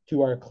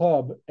to our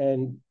club,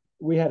 and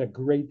we had a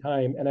great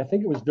time. And I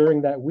think it was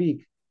during that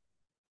week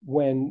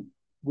when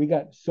we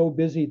got so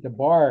busy at the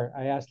bar.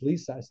 I asked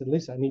Lisa. I said,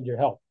 Lisa, I need your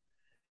help.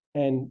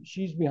 And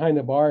she's behind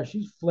the bar.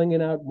 She's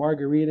flinging out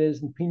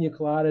margaritas and pina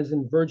coladas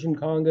and virgin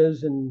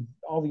congas and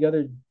all the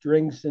other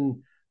drinks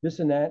and this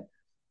and that.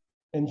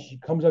 And she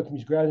comes up to me,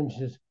 she grabs him, she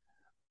says,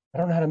 I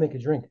don't know how to make a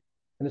drink.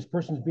 And this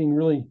person's being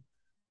really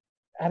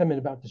adamant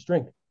about this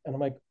drink. And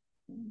I'm like,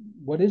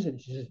 what is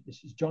it? She says,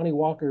 this is Johnny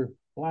Walker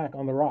Black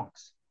on the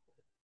rocks.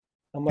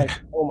 I'm like,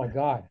 oh my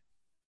God.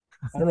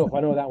 I don't know if I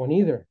know that one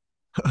either.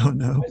 Oh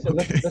no. I said,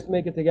 let's Okay, let's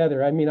make it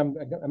together. I mean, I'm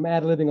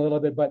ad libbing a little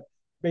bit, but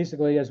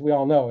basically, as we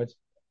all know, it's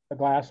a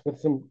glass with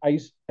some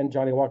ice and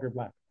Johnny Walker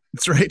Black.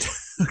 that's right.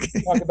 We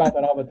Okay. talk about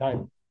that all the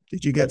time.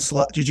 Did you get But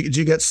slugged? Did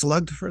you get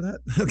slugged for that?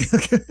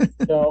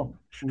 Okay. no,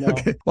 no,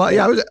 Okay. Well,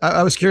 yeah, no.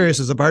 I was curious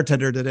as a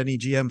bartender. Did any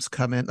GMs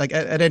come in like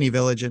at any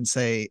village and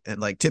say and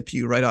like tip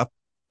you right off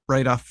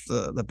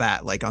the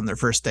bat, like on their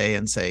first day,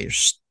 and say,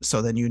 "Shh,"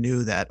 so then you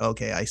knew that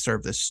okay, I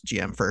served this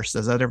GM first.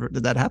 Did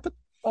that happen?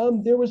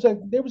 There was a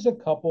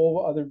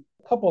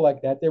couple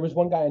like that. There was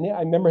one guy, and I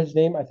remember his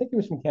name. I think he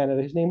was from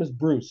Canada. His name was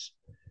Bruce.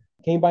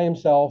 Came by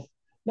himself.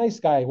 Nice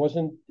guy.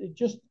 Wasn't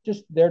just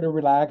there to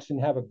relax and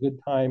have a good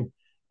time.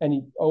 And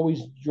he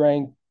always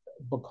drank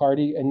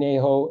Bacardi,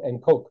 Añejo,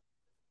 and Coke.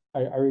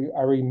 I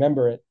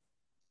remember it.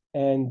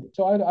 And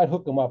so I'd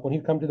hook him up when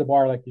he'd come to the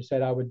bar, like you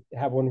said. I would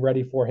have one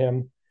ready for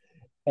him.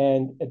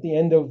 And at the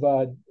end of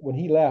when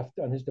he left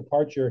on his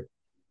departure,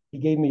 he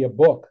gave me a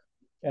book,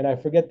 and I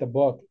forget the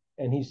book.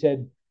 And he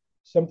said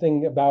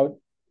something about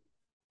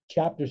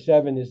chapter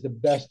 7 is the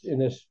best in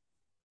this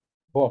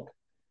book.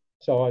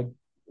 So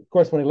of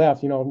course, when he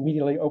left,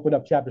 immediately opened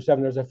up chapter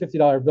 7. There's a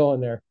 $50 bill in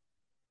there,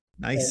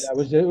 and Nice.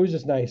 it was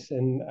just nice.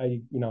 And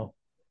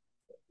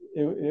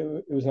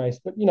it was nice.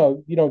 But you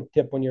don't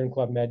tip when you're in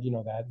Club Med, you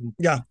know that. And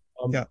Yeah.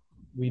 um, Yeah.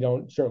 we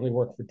don't certainly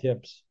work for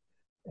tips,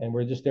 and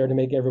we're just there to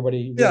make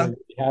everybody really, Yeah.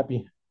 really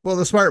happy. Well,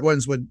 the smart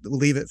ones would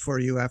leave it for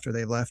you after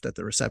they left at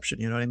the reception.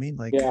 You know what I mean?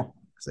 Like, Yeah.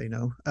 because they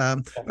know.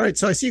 All right.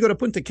 So I see you go to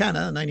Punta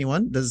Cana,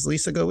 91. Does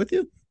Lisa go with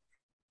you?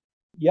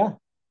 Yeah.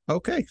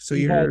 Okay. So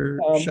We had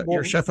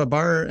you're chef a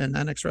bar and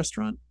annex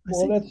restaurant. I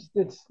well, see.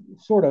 that's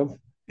sort of.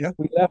 Yeah.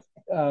 We left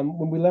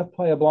when we left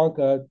Playa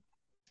Blanca.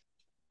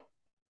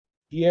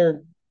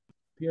 Pierre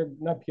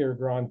not Pierre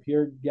Grand,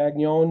 Pierre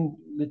Gagnon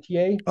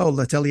Litier. Oh,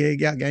 L'Atelier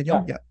Yeah,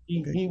 Gagnon. Yeah.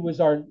 Okay. he was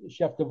our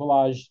chef de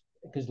village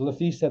because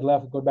Lafisse had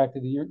left, go back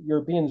to the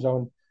European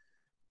zone.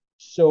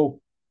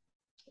 So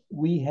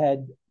we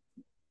had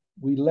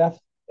we left,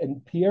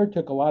 and Pierre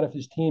took a lot of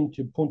his team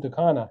to Punta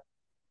Cana,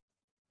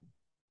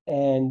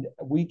 and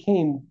we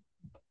came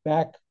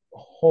back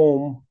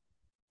home,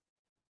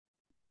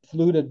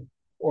 flew to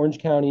Orange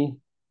County,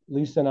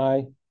 Lisa and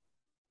I,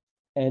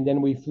 and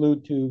then we flew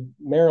to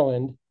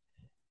Maryland.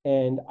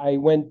 And I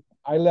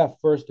left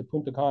first to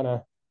Punta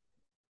Cana,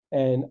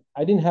 and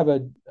I didn't have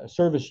a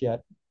service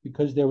yet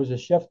because there was a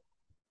chef at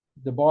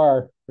the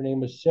bar. Her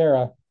name was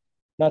Sarah,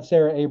 not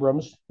Sarah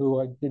Abrams,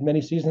 who I did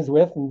many seasons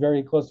with and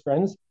very close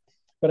friends,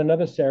 but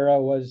another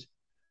Sarah was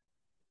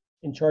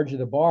in charge of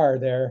the bar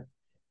there.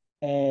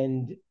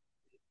 And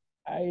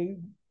I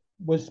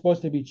was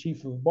supposed to be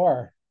chief of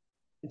bar.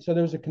 And so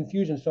there was a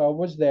confusion. So I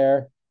was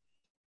there,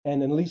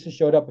 and then Lisa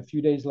showed up a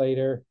few days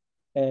later,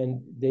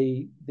 and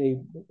they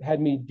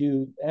had me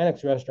do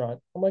annex restaurant.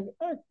 I'm like,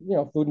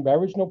 food and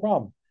beverage, no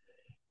problem.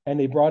 And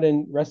they brought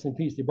in, rest in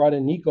peace, they brought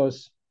in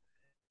Nikos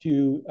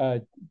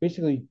to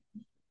basically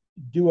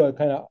do a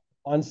kind of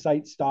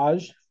on-site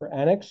stage for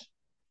annex.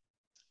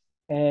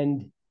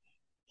 And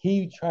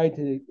he tried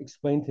to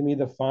explain to me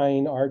the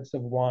fine arts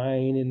of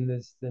wine and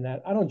this and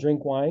that. I don't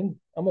drink wine.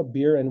 I'm a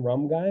beer and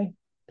rum guy,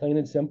 plain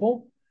and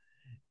simple.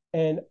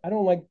 And I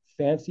don't like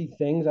fancy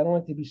things. I don't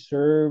like to be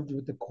served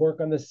with the cork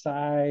on the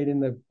side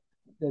and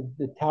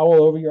the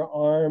towel over your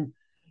arm.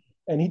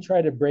 And he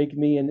tried to break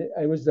me. And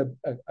it was a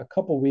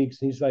couple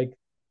weeks. And he's like,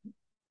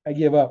 I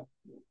give up.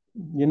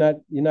 You're not,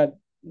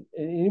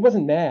 and he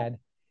wasn't mad.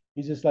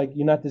 He's just like,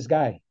 you're not this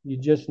guy.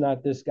 You're just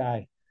not this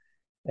guy.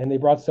 And they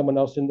brought someone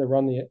else in to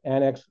run the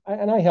annex.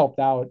 And I helped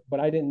out, but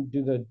I didn't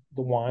do the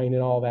wine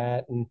and all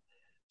that. And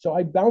so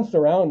I bounced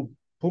around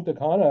Punta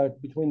Cana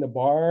between the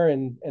bar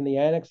and the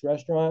annex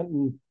restaurant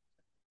and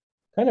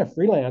kind of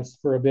freelance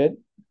for a bit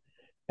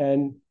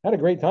and had a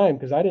great time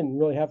because I didn't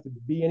really have to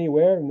be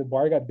anywhere. And the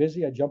bar got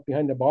busy. I jumped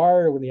behind the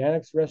bar. When the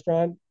annex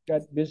restaurant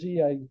got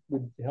busy, I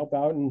would help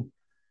out in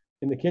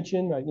the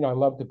kitchen. I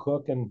love to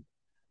cook, and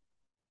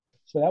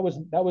so that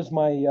was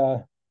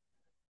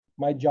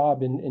my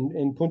job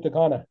in Punta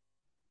Cana.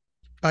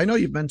 I know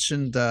you've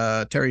mentioned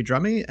Terry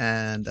Drummy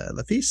and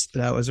Lafisse.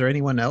 Now, was there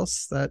anyone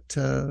else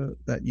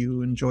that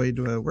you enjoyed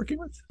working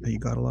with? That you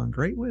got along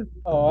great with?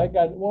 Oh, I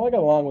got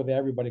along with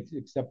everybody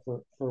except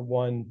for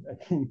one.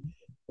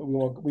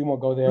 We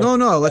won't go there. No,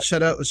 no. Let's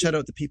shout out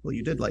the people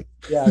you did like.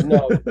 Yeah,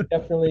 no,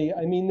 definitely.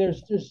 I mean,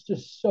 there's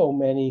just so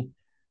many.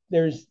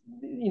 There's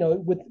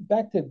with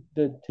back to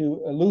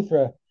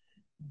Eleuthera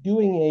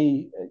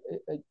doing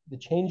the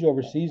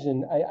changeover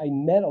season. I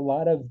met a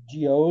lot of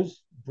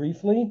GOs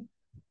briefly,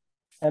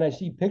 and I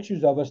see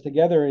pictures of us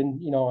together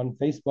on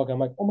Facebook. I'm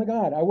like, oh my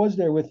God, I was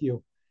there with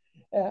you.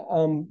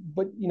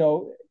 But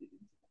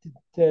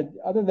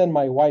other than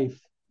my wife,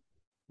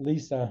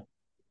 Lisa,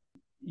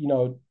 you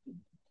know,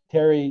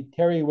 Terry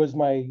was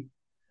I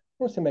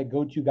want to say my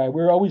go-to guy.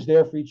 We were always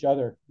there for each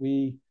other.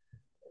 We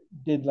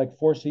did like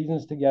 4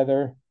 seasons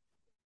together,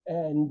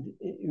 and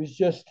it was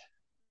just,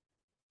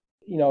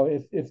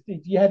 if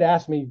you had to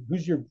ask me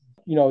who's your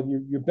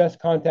best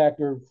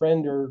contact or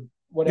friend or Yeah,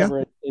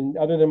 whatever, and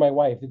other than my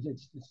wife,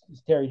 it's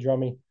Terry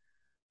Drummy.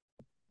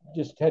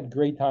 Just had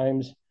great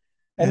times.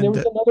 And there and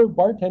was another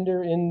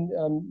bartender in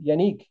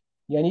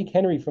Yannick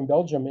Henry from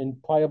Belgium in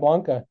Playa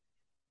Blanca.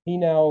 He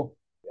now,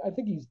 I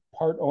think he's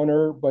part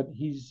owner, but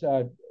he's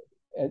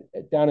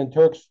down in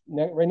Turks,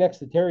 right next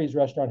to Terry's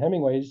restaurant,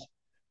 Hemingway's,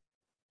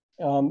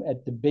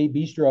 at the Bay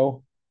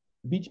Bistro,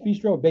 Beach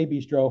Bistro, Bay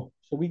Bistro.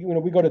 So we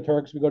go to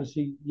Turks, we go to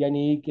see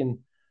Yannick, and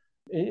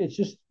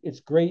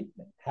it's great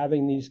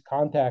having these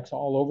contacts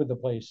all over the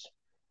place.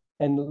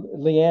 And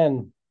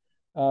Leanne,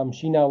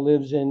 she now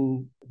lives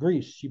in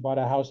Greece. She bought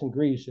a house in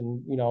Greece,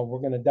 and we're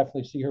going to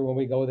definitely see her when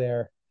we go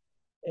there.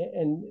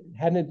 And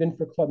hadn't it been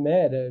for Club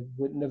Med, I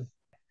wouldn't have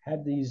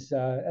had these.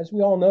 As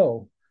we all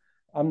know,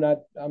 I'm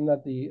not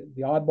the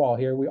oddball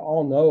here. We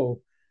all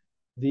know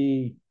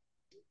the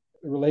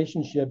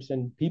relationships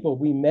and people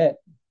we met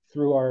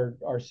through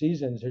our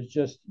seasons. It's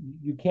just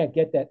you can't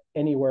get that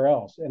anywhere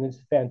else, and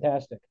it's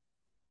fantastic.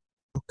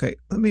 okay,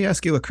 let me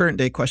ask you a current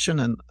day question,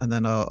 and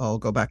then I'll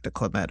go back to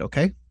Club Med,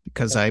 okay?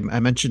 Because I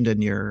mentioned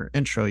in your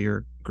intro you're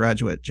a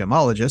graduate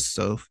gemologist,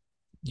 so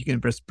you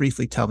can just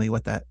briefly tell me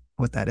what that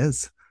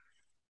is.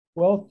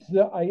 Well,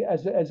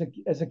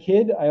 as a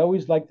kid, I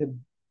always liked to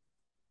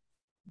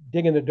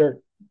dig in the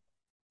dirt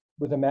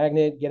with a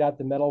magnet, get out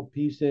the metal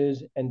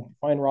pieces and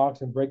find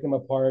rocks and break them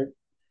apart,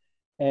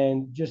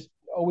 and just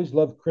always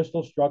loved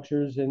crystal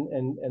structures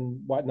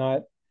and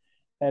whatnot.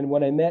 And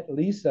when I met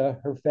Lisa,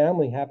 her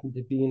family happened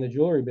to be in the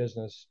jewelry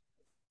business.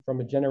 from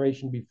a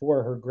generation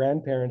before. Her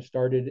grandparents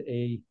started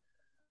a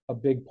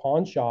big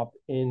pawn shop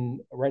in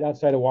right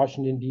outside of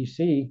Washington,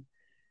 D.C.,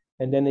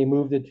 and then they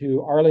moved it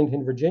to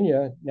Arlington,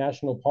 Virginia,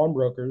 National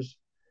Pawnbrokers.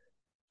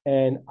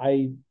 And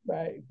I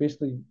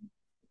basically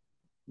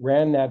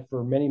ran that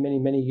for many, many,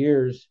 many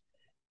years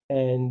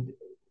and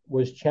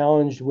was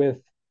challenged with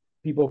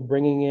people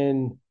bringing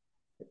in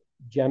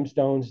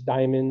gemstones,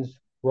 diamonds,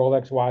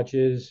 Rolex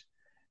watches.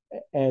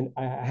 And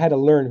I had to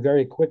learn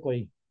very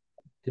quickly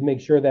to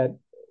make sure that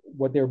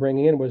what they were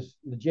bringing in was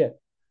legit.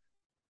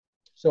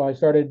 So I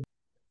started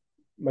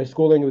my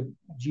schooling with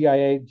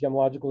GIA,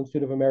 Gemological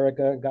Institute of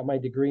America, got my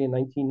degree in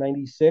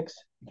 1996,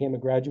 became a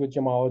graduate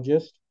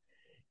gemologist,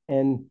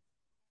 and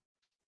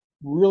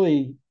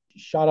really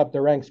shot up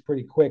the ranks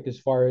pretty quick as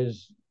far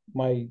as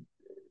my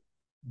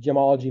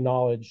gemology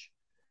knowledge.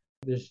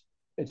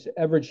 It's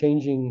ever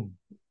changing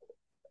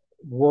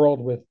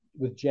world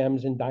with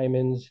gems and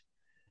diamonds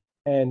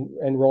and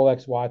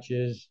Rolex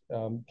watches,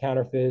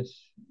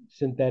 counterfeits,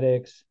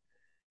 synthetics.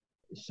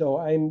 So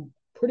I'm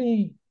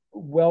pretty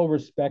well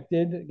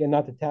respected. Again,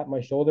 not to tap my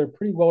shoulder,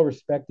 pretty well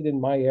respected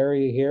in my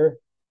area here.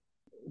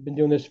 I've been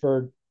doing this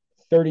for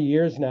 30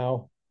 years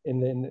now in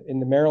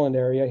the Maryland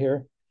area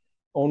here.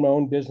 Own my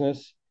own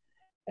business,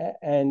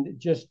 and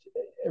just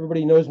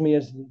everybody knows me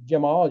as the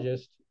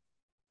gemologist.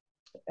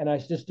 And I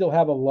just still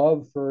have a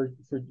love for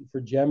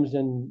gems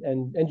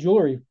and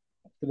jewelry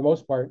for the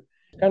most part.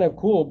 It's kind of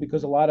cool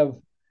because a lot of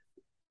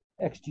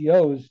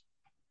XGOs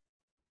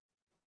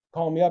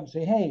call me up and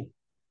say, "Hey,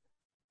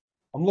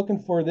 I'm looking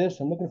for this,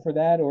 I'm looking for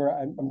that, or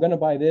I'm going to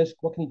buy this.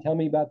 What can you tell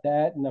me about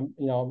that?" And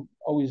I'm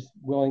always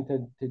willing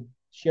to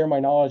share my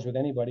knowledge with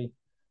anybody.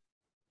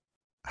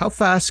 How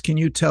fast can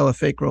you tell a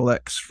fake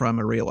Rolex from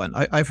a real one?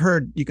 I've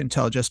heard you can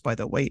tell just by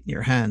the weight in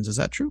your hands. Is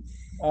that true?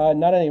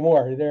 Not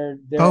anymore.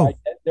 Oh,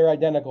 They're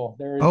identical.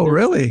 oh, There's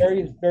really?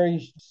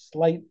 very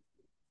slight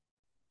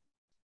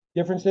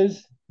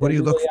differences What that do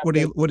you you look?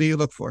 really have to. What do you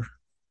look for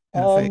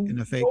in a fake? In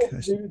a fake?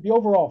 The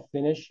overall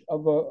finish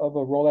of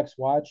a Rolex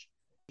watch.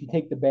 If you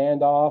take the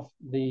band off,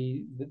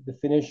 the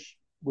finish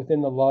within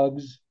the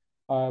lugs,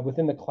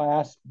 within the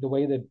clasp, the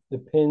way that the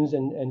pins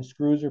and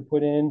screws are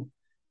put in,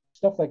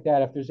 stuff like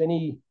that. If there's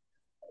any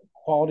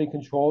quality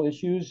control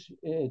issues,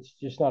 it's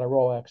just not a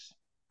Rolex.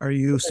 Are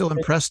you still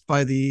impressed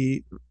by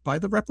the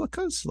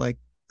replicas? Like,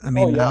 I Oh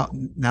mean, yeah.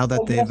 now that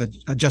Well, they've yes,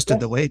 adjusted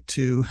yes, the weight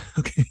to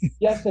okay,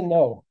 yes, and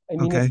no. I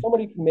mean, if okay,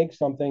 somebody can make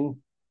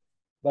something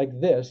like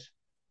this,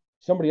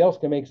 somebody else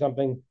can make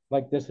something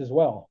like this as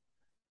well.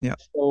 yeah,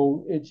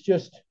 So it's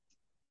just,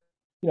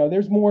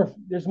 there's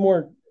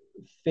more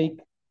fake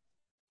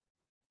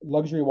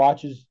luxury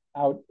watches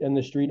out in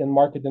the street and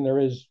market than there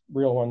is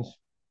real ones.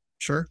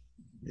 sure,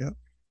 yeah.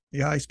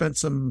 Yeah, I spent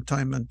some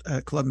time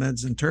at Club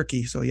Meds in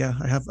Turkey, so yeah,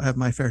 I have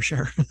my fair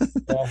share.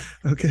 Yeah.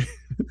 Okay,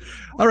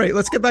 all right,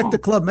 let's get back to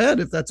Club Med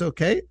if that's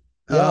okay.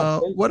 Yeah.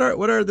 What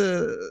are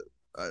the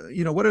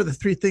what are the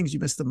three things you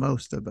miss the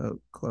most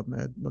about Club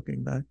Med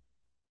looking back?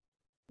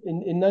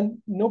 In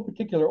no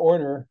particular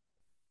order,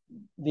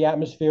 the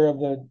atmosphere of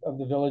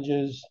the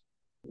villages,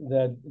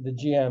 the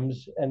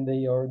GMs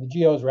or the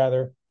GOs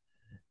rather,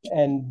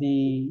 and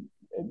the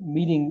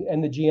meeting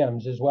and the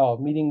GMs as well.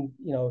 Meeting,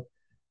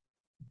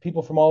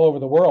 people from all over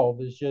the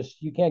world is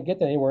just you can't get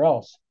that anywhere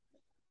else.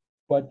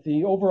 But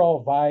the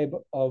overall vibe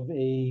of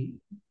I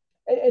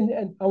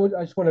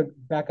just want to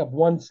back up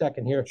 1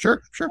 second here.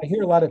 Sure, sure. I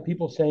hear a lot of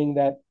people saying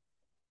that,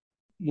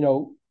 you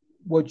know,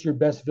 what's your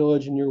best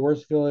village and your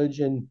worst village,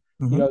 and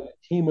Hmm. the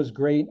team was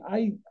great.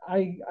 I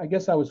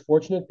guess I was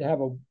fortunate to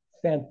have a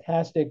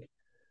fantastic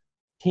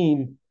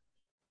team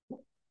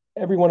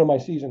every one of my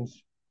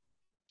seasons.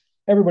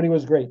 Everybody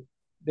was great.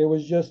 There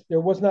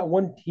was not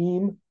one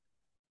team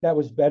that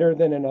was better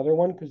than another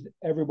one because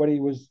everybody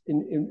was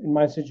in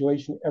my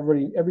situation.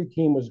 Every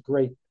team was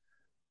great.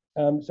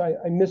 So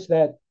I miss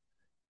that.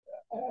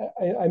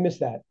 I miss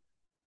that.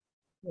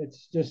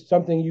 It's just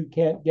something you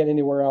can't get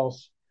anywhere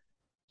else.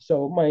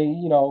 So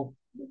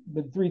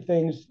the three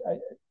things: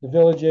 the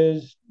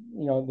villages,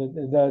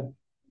 the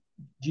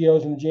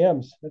geos and the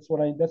GMs. That's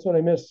what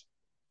I miss.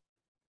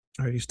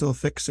 Are you still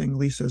fixing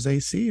Lisa's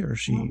AC, or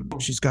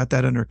she's got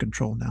that under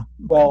control now?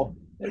 Well,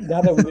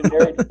 now that we've been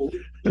married for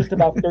just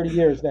about 30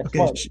 years next Okay,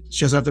 month,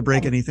 she doesn't have to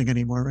break I'm, anything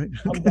anymore, right?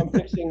 Okay.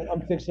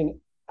 I'm fixing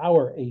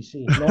our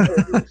AC, not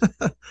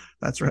hers.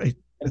 That's right.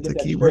 And That's a get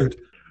that key straight. word.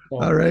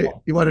 All So, right.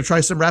 You want to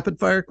try some rapid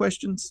fire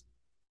questions?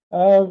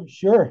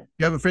 sure.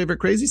 You have a favorite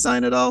crazy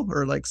sign at all,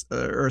 or like,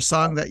 or a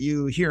song that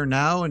you hear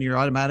now and you're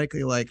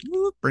automatically like,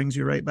 whoop, brings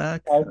you right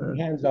back?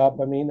 Hands up.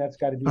 I mean, that's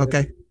got to be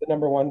Okay. the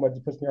number one. What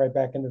puts me right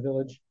back in the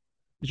village.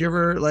 Did you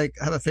ever like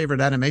have a favorite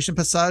animation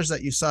passage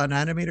that you saw an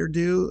animator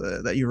do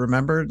that you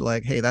remembered?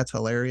 Like, hey, that's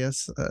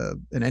hilarious.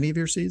 In any of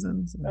your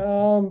seasons?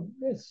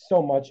 It's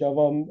so much of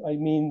them. I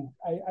mean,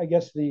 I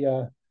guess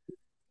the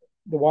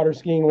water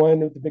skiing one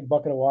with the big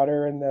bucket of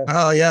water and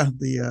Oh yeah,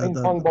 the ping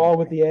pong ball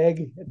with the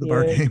egg at the the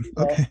bar end, game.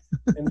 Okay.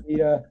 and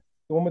the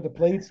one with the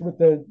plates with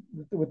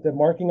the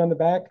marking on the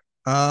back.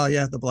 Oh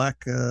yeah, the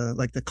black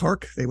like the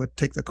cork. They would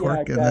take the Yeah,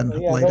 cork and then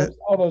exactly. Yeah, light it.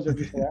 all those are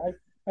Okay. just hilarious.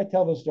 I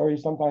tell those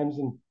stories sometimes,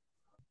 and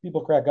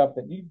people crack up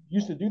that you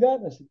used to do that.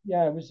 And I said,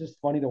 yeah, it was just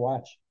funny to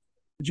watch.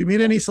 Did you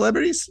meet any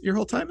celebrities your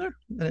whole time there?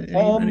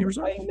 Any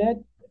resort? I met,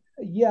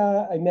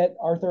 yeah, I met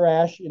Arthur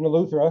Ashe in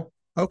Eleuthera.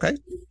 Okay.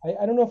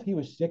 I don't know if he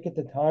was sick at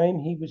the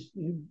time.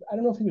 I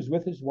don't know if he was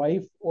with his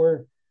wife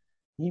or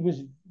he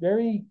was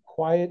very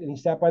quiet and he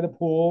sat by the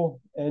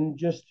pool and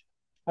just,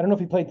 I don't know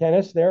if he played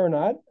tennis there or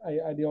not.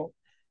 I don't,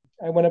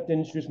 I went up to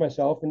introduce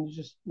myself and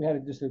just, we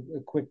had just a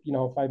quick,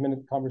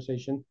 5-minute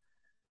conversation.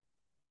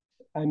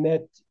 I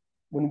met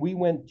when we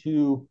went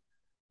to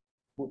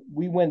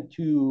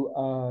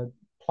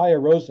Playa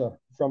Rosa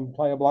from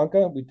Playa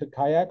Blanca. We took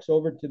kayaks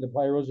over to the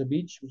Playa Rosa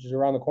beach, which is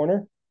around the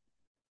corner.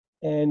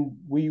 And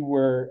we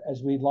were,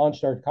 as we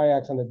launched our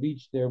kayaks on the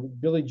beach there,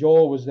 Billy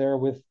Joel was there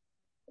with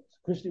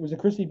Christy. Was it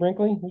Christy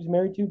Brinkley who's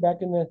married to back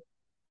in the?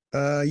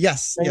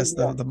 Yes, yes,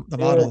 Yeah, the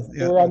model. they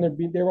Yeah. were on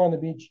they were on the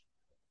beach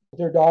with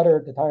their daughter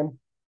at the time.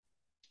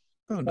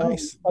 Oh,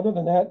 nice. Other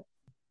than that,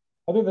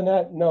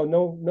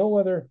 no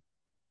other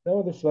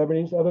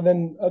celebrities other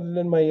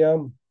than my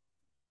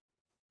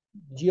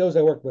geos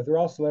I worked with. They're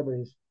all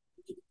celebrities.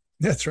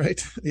 That's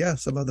right. Yeah,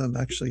 some of them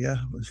actually,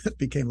 yeah,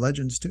 became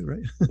legends too,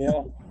 right?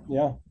 Yeah,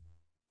 yeah.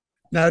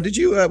 Now, did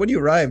you when you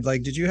arrived,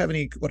 like, did you have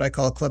any what I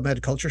call Club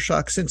Med culture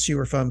shock since you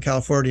were from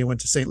California, went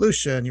to St.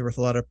 Lucia, and you were with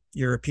a lot of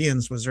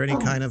Europeans? Was there any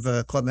kind of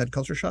a Club Med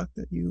culture shock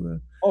that you?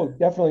 Oh,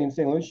 definitely in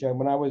St. Lucia.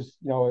 When I was,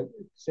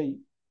 say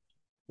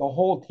the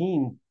whole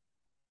team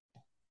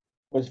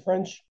was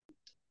French.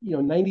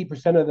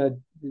 90% of the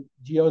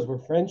GOs were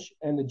French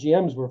and the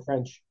GMs were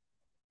French.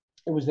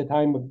 It was the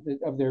time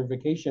of their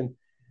vacation.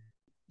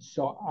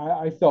 So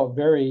I felt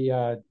very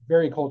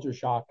culture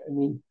shock. I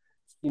mean,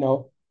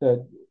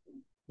 the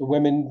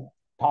women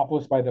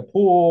topless by the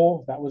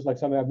pool. That was like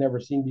something I've never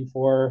seen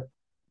before.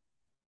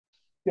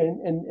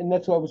 And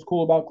that's what was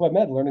cool about Club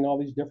Med, learning all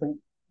these different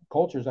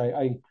cultures.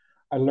 I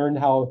learned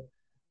how,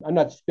 I'm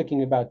not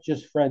speaking about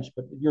just French,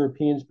 but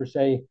Europeans per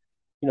se,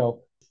 you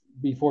know,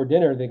 before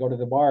dinner they go to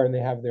the bar and they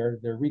have their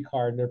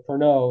Ricard and their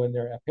Pernod and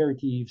their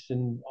aperitifs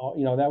and all,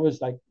 that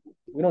was like,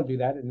 we don't do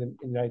that in the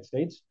United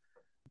States.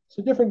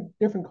 So different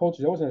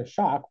cultures. It wasn't a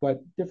shock, but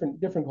different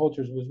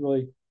cultures was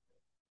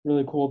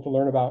really cool to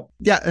learn about.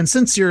 Yeah, and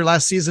since your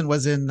last season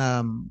was in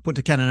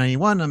Punta Cana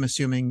 '91, I'm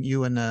assuming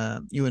you and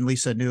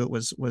Lisa knew it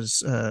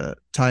was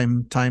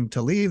time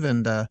to leave,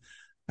 and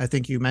I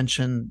think you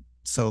mentioned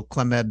so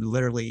Club Med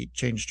literally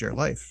changed your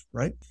life,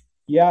 right?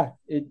 Yeah,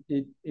 it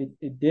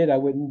did. I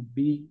wouldn't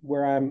be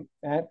where I'm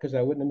at because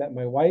I wouldn't have met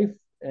my wife,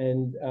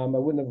 and I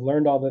wouldn't have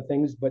learned all the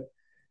things. But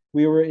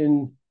we were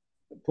in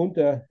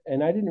Punta,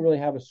 and I didn't really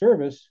have a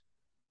service.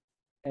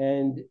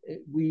 And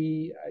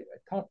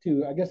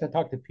I guess I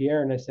talked to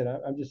Pierre, and I said,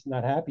 I'm just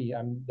not happy.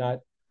 I'm not,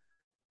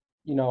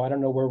 I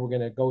don't know where we're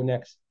gonna go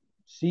next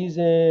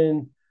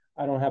season.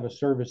 I don't have a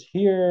service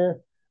here.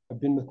 I've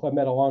been with Club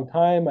Med a long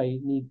time. I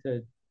need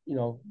to,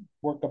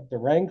 work up the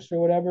ranks or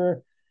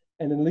whatever.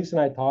 And then Lisa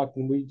and I talked,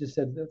 and we just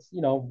said that's,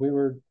 we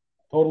were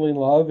totally in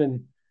love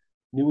and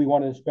knew we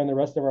wanted to spend the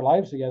rest of our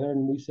lives together.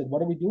 And we said,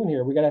 what are we doing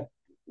here? We gotta,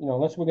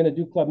 unless we're gonna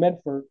do Club Med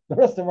for the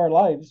rest of our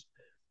lives,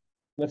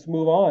 let's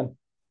move on.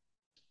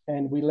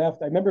 And we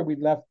left. I remember we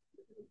left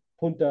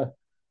Punta.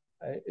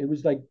 It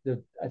was like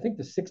I think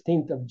the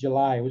 16th of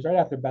July. It was right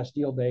after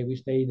Bastille Day. We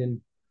stayed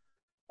and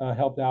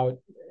helped out,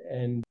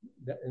 and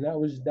that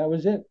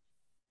was it.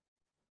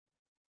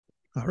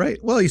 All right.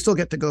 Well, you still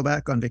get to go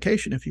back on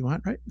vacation if you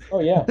want, right? Oh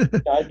yeah,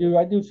 I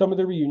do some of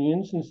the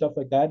reunions and stuff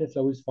like that. It's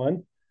always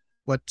fun.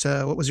 What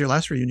was your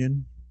last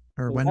reunion,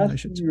 or The when I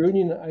last should say?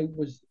 reunion I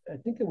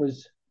think it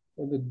was,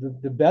 well,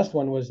 the best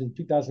one was in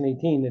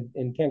 2018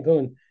 in Cancun.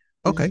 It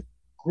was just Okay. a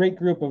great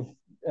group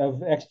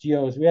of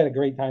ex-GOs. We had a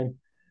great time.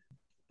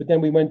 But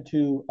then we went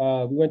to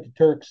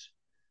Turks,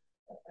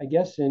 I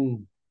guess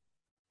in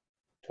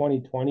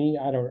 2020.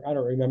 I don't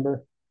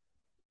remember.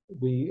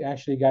 We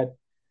actually got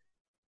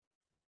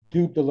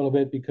duped a little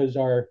bit because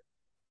our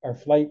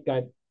flight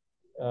got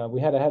we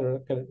had a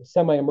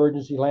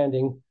semi-emergency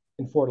landing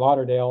in Fort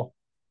Lauderdale.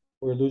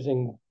 We were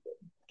losing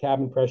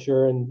cabin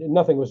pressure and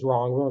nothing was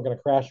wrong. We weren't going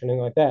to crash or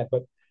anything like that.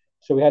 But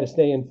so we had to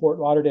stay in Fort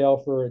Lauderdale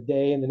for a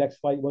day, and the next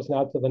flight wasn't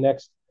out till the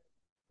next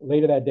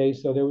later that day.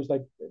 So there was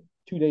like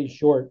 2 days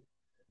short,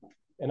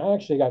 and I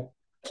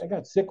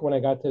got sick when I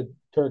got to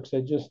Turks.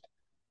 I just,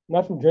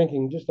 not from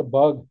drinking, just a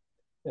bug,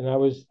 and I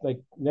was like,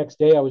 next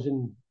day I was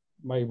in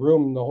my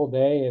room the whole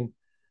day, and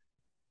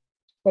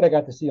but I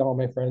got to see all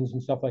my friends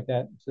and stuff like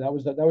that. So that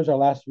was our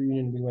last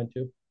reunion we went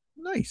to.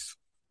 Nice.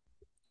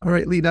 All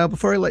right, Lee. Now,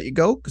 before I let you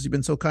go, because you've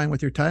been so kind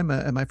with your time,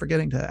 am I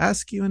forgetting to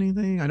ask you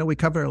anything? I know we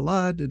cover a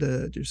lot.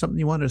 Did something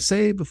you wanted to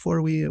say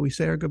before we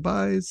say our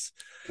goodbyes?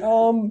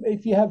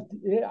 If you have,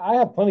 I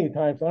have plenty of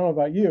time, so I don't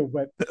know about you,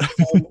 but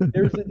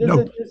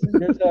No.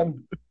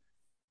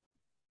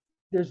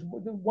 there's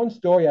one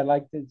story I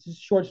like. It's just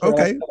a short story I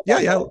like Okay. to tell Yeah,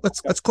 yeah. about.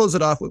 Let's close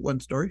it off with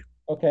one story.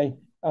 Okay.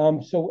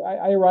 So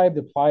I arrived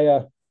at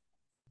Playa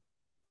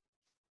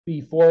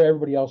before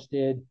everybody else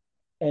did,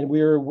 and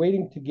we were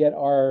waiting to get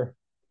our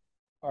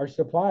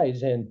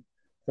supplies in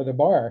for the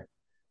bar,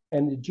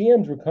 and the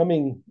GMs were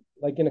coming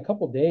like in a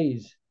couple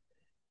days,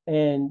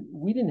 and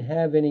we didn't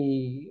have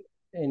any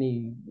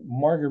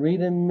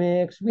margarita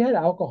mix. We had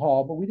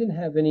alcohol, but we didn't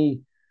have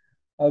any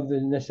of the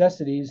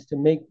necessities to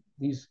make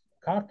these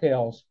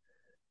cocktails.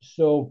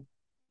 So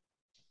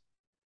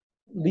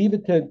leave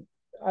it to,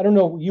 I don't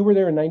know, you were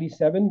there in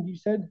 97, you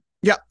said?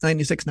 Yeah,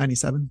 96,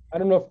 97. I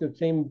don't know if the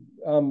same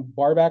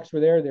barbacks were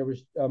there. There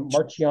was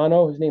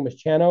Marciano, his name was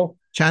Chano,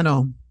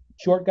 Chano,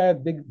 short guy,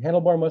 big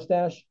handlebar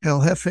mustache.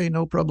 El Jefe,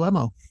 no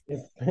problemo.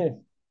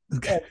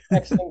 Okay.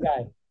 Excellent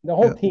guy. The Yeah.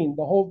 whole team,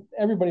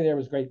 everybody there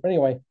was great. But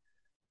anyway,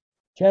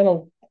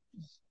 Chano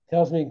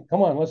tells me,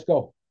 "Come on, let's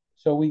go."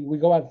 So we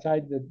go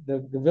outside the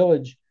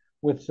village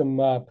with some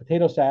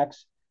potato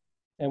sacks,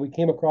 and we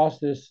came across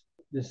this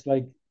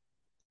like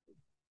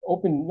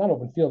not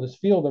open field, this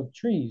field of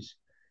trees,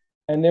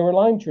 and they were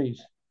lime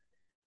trees.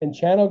 And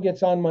Chano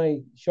gets on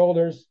my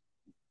shoulders.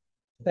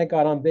 Thank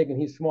God I'm big and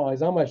he's small.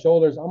 He's on my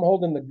shoulders. I'm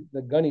holding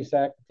the gunny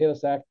sack, potato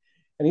sack,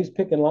 and he's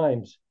picking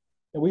limes.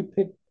 And we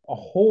picked a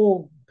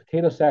whole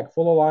potato sack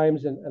full of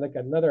limes and like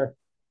another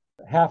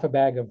half a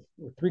bag of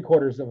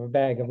 3/4 of a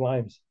bag of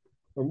limes,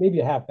 or maybe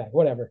a half bag,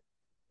 whatever.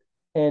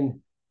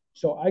 And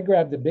so I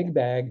grabbed the big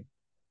bag,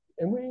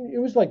 and it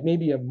was like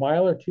maybe a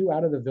mile or two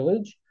out of the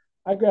village.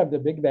 I grabbed the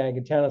big bag,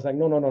 and Chana's like,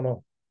 no, no, no,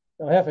 no,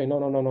 no, Hefe, no,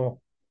 no, no,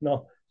 no,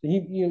 no. So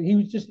he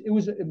was just, it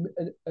was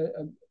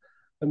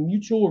a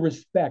mutual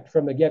respect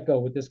from the get go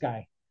with this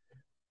guy.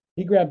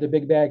 He grabbed the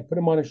big bag, put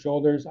him on his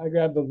shoulders. I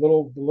grabbed the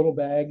little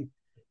bag,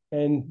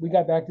 and we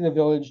got back to the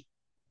village.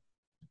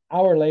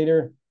 Hour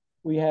later,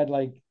 we had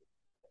like,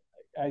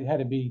 I had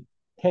to be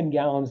 10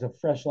 gallons of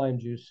fresh lime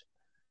juice,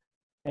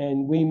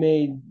 and we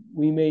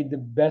made the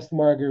best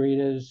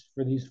margaritas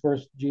for these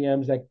first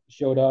GMs that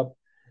showed up,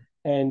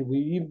 and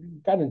we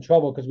got in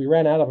trouble because we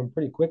ran out of them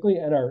pretty quickly,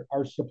 and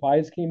our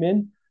supplies came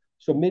in.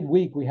 So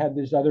midweek we had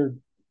this other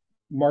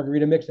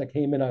margarita mix that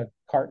came in a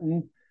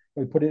carton.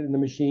 We put it in the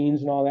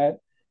machines and all that,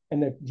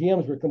 and the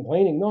GMs were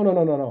complaining. No, no,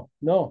 no, no, no,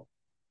 no.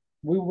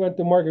 We went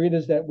the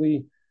margaritas that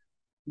we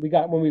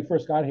got when we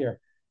first got here.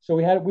 So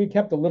we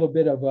kept a little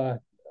bit of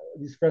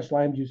these fresh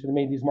lime juice and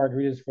made these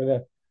margaritas for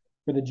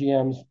the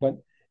GMs. But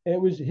it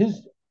was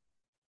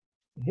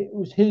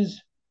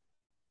his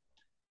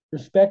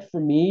respect for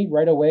me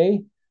right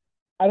away.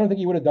 I don't think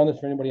he would have done this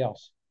for anybody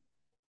else.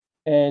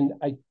 And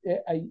I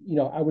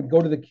would go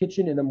to the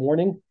kitchen in the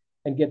morning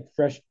and get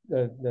fresh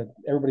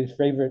everybody's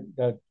favorite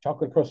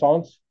chocolate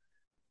croissants.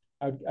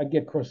 I'd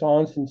get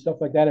croissants and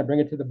stuff like that and bring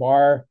it to the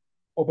bar,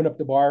 open up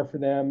the bar for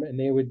them, and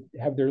they would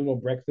have their little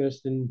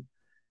breakfast and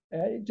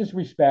just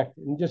respect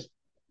and just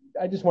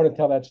I just want to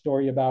tell that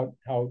story about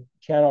how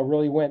Channel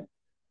really went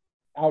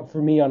out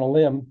for me on a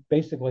limb,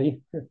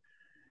 basically,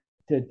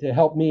 to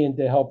help me and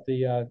to help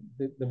the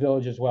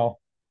village as well.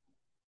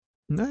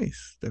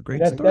 Nice. A And great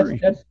that's story.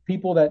 that's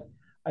people that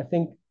I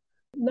think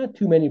not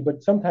too many,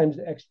 but sometimes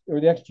the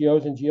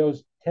XGOs and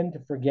GOs tend to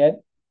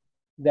forget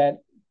that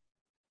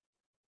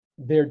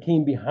their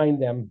team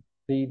behind them,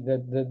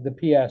 the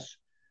PS,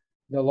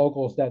 the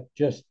locals that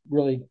just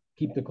really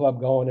keep the club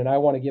going. And I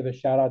want to give a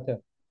shout out to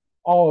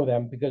all of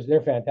them because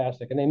they're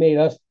fantastic and they made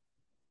us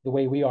the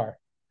way we are.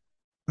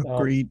 Um,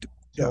 Agreed.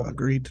 Yeah, so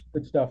agreed.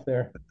 good stuff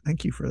there.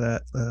 Thank you for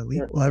that, Lee.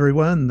 Sure. Well,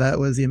 everyone, that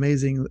was the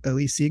amazing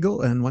Lee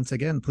Siegel. And once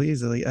again,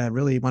 please, Lee, I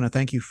really want to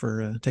thank you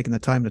for taking the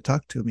time to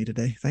talk to me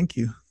today. Thank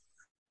you.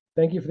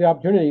 Thank you for the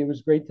opportunity. It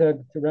was great to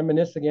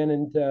reminisce again,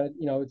 and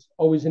it's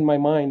always in my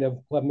mind of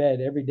Club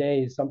Med every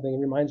day is something that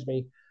reminds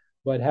me.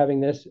 But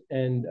having this,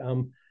 and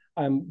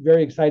I'm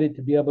very excited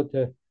to be able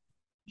to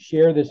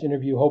share this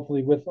interview,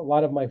 hopefully, with a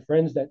lot of my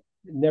friends that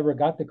never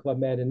got to Club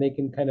Med, and they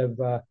can kind of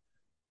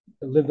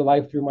live the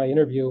life through my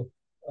interview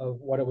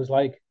of what it was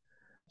like.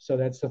 So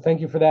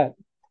thank you for that.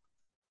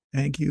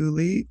 Thank you,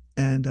 Lee.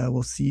 And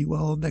we'll see you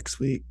all next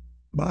week.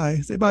 Bye.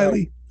 Say All bye, right,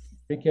 Lee.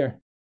 take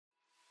care.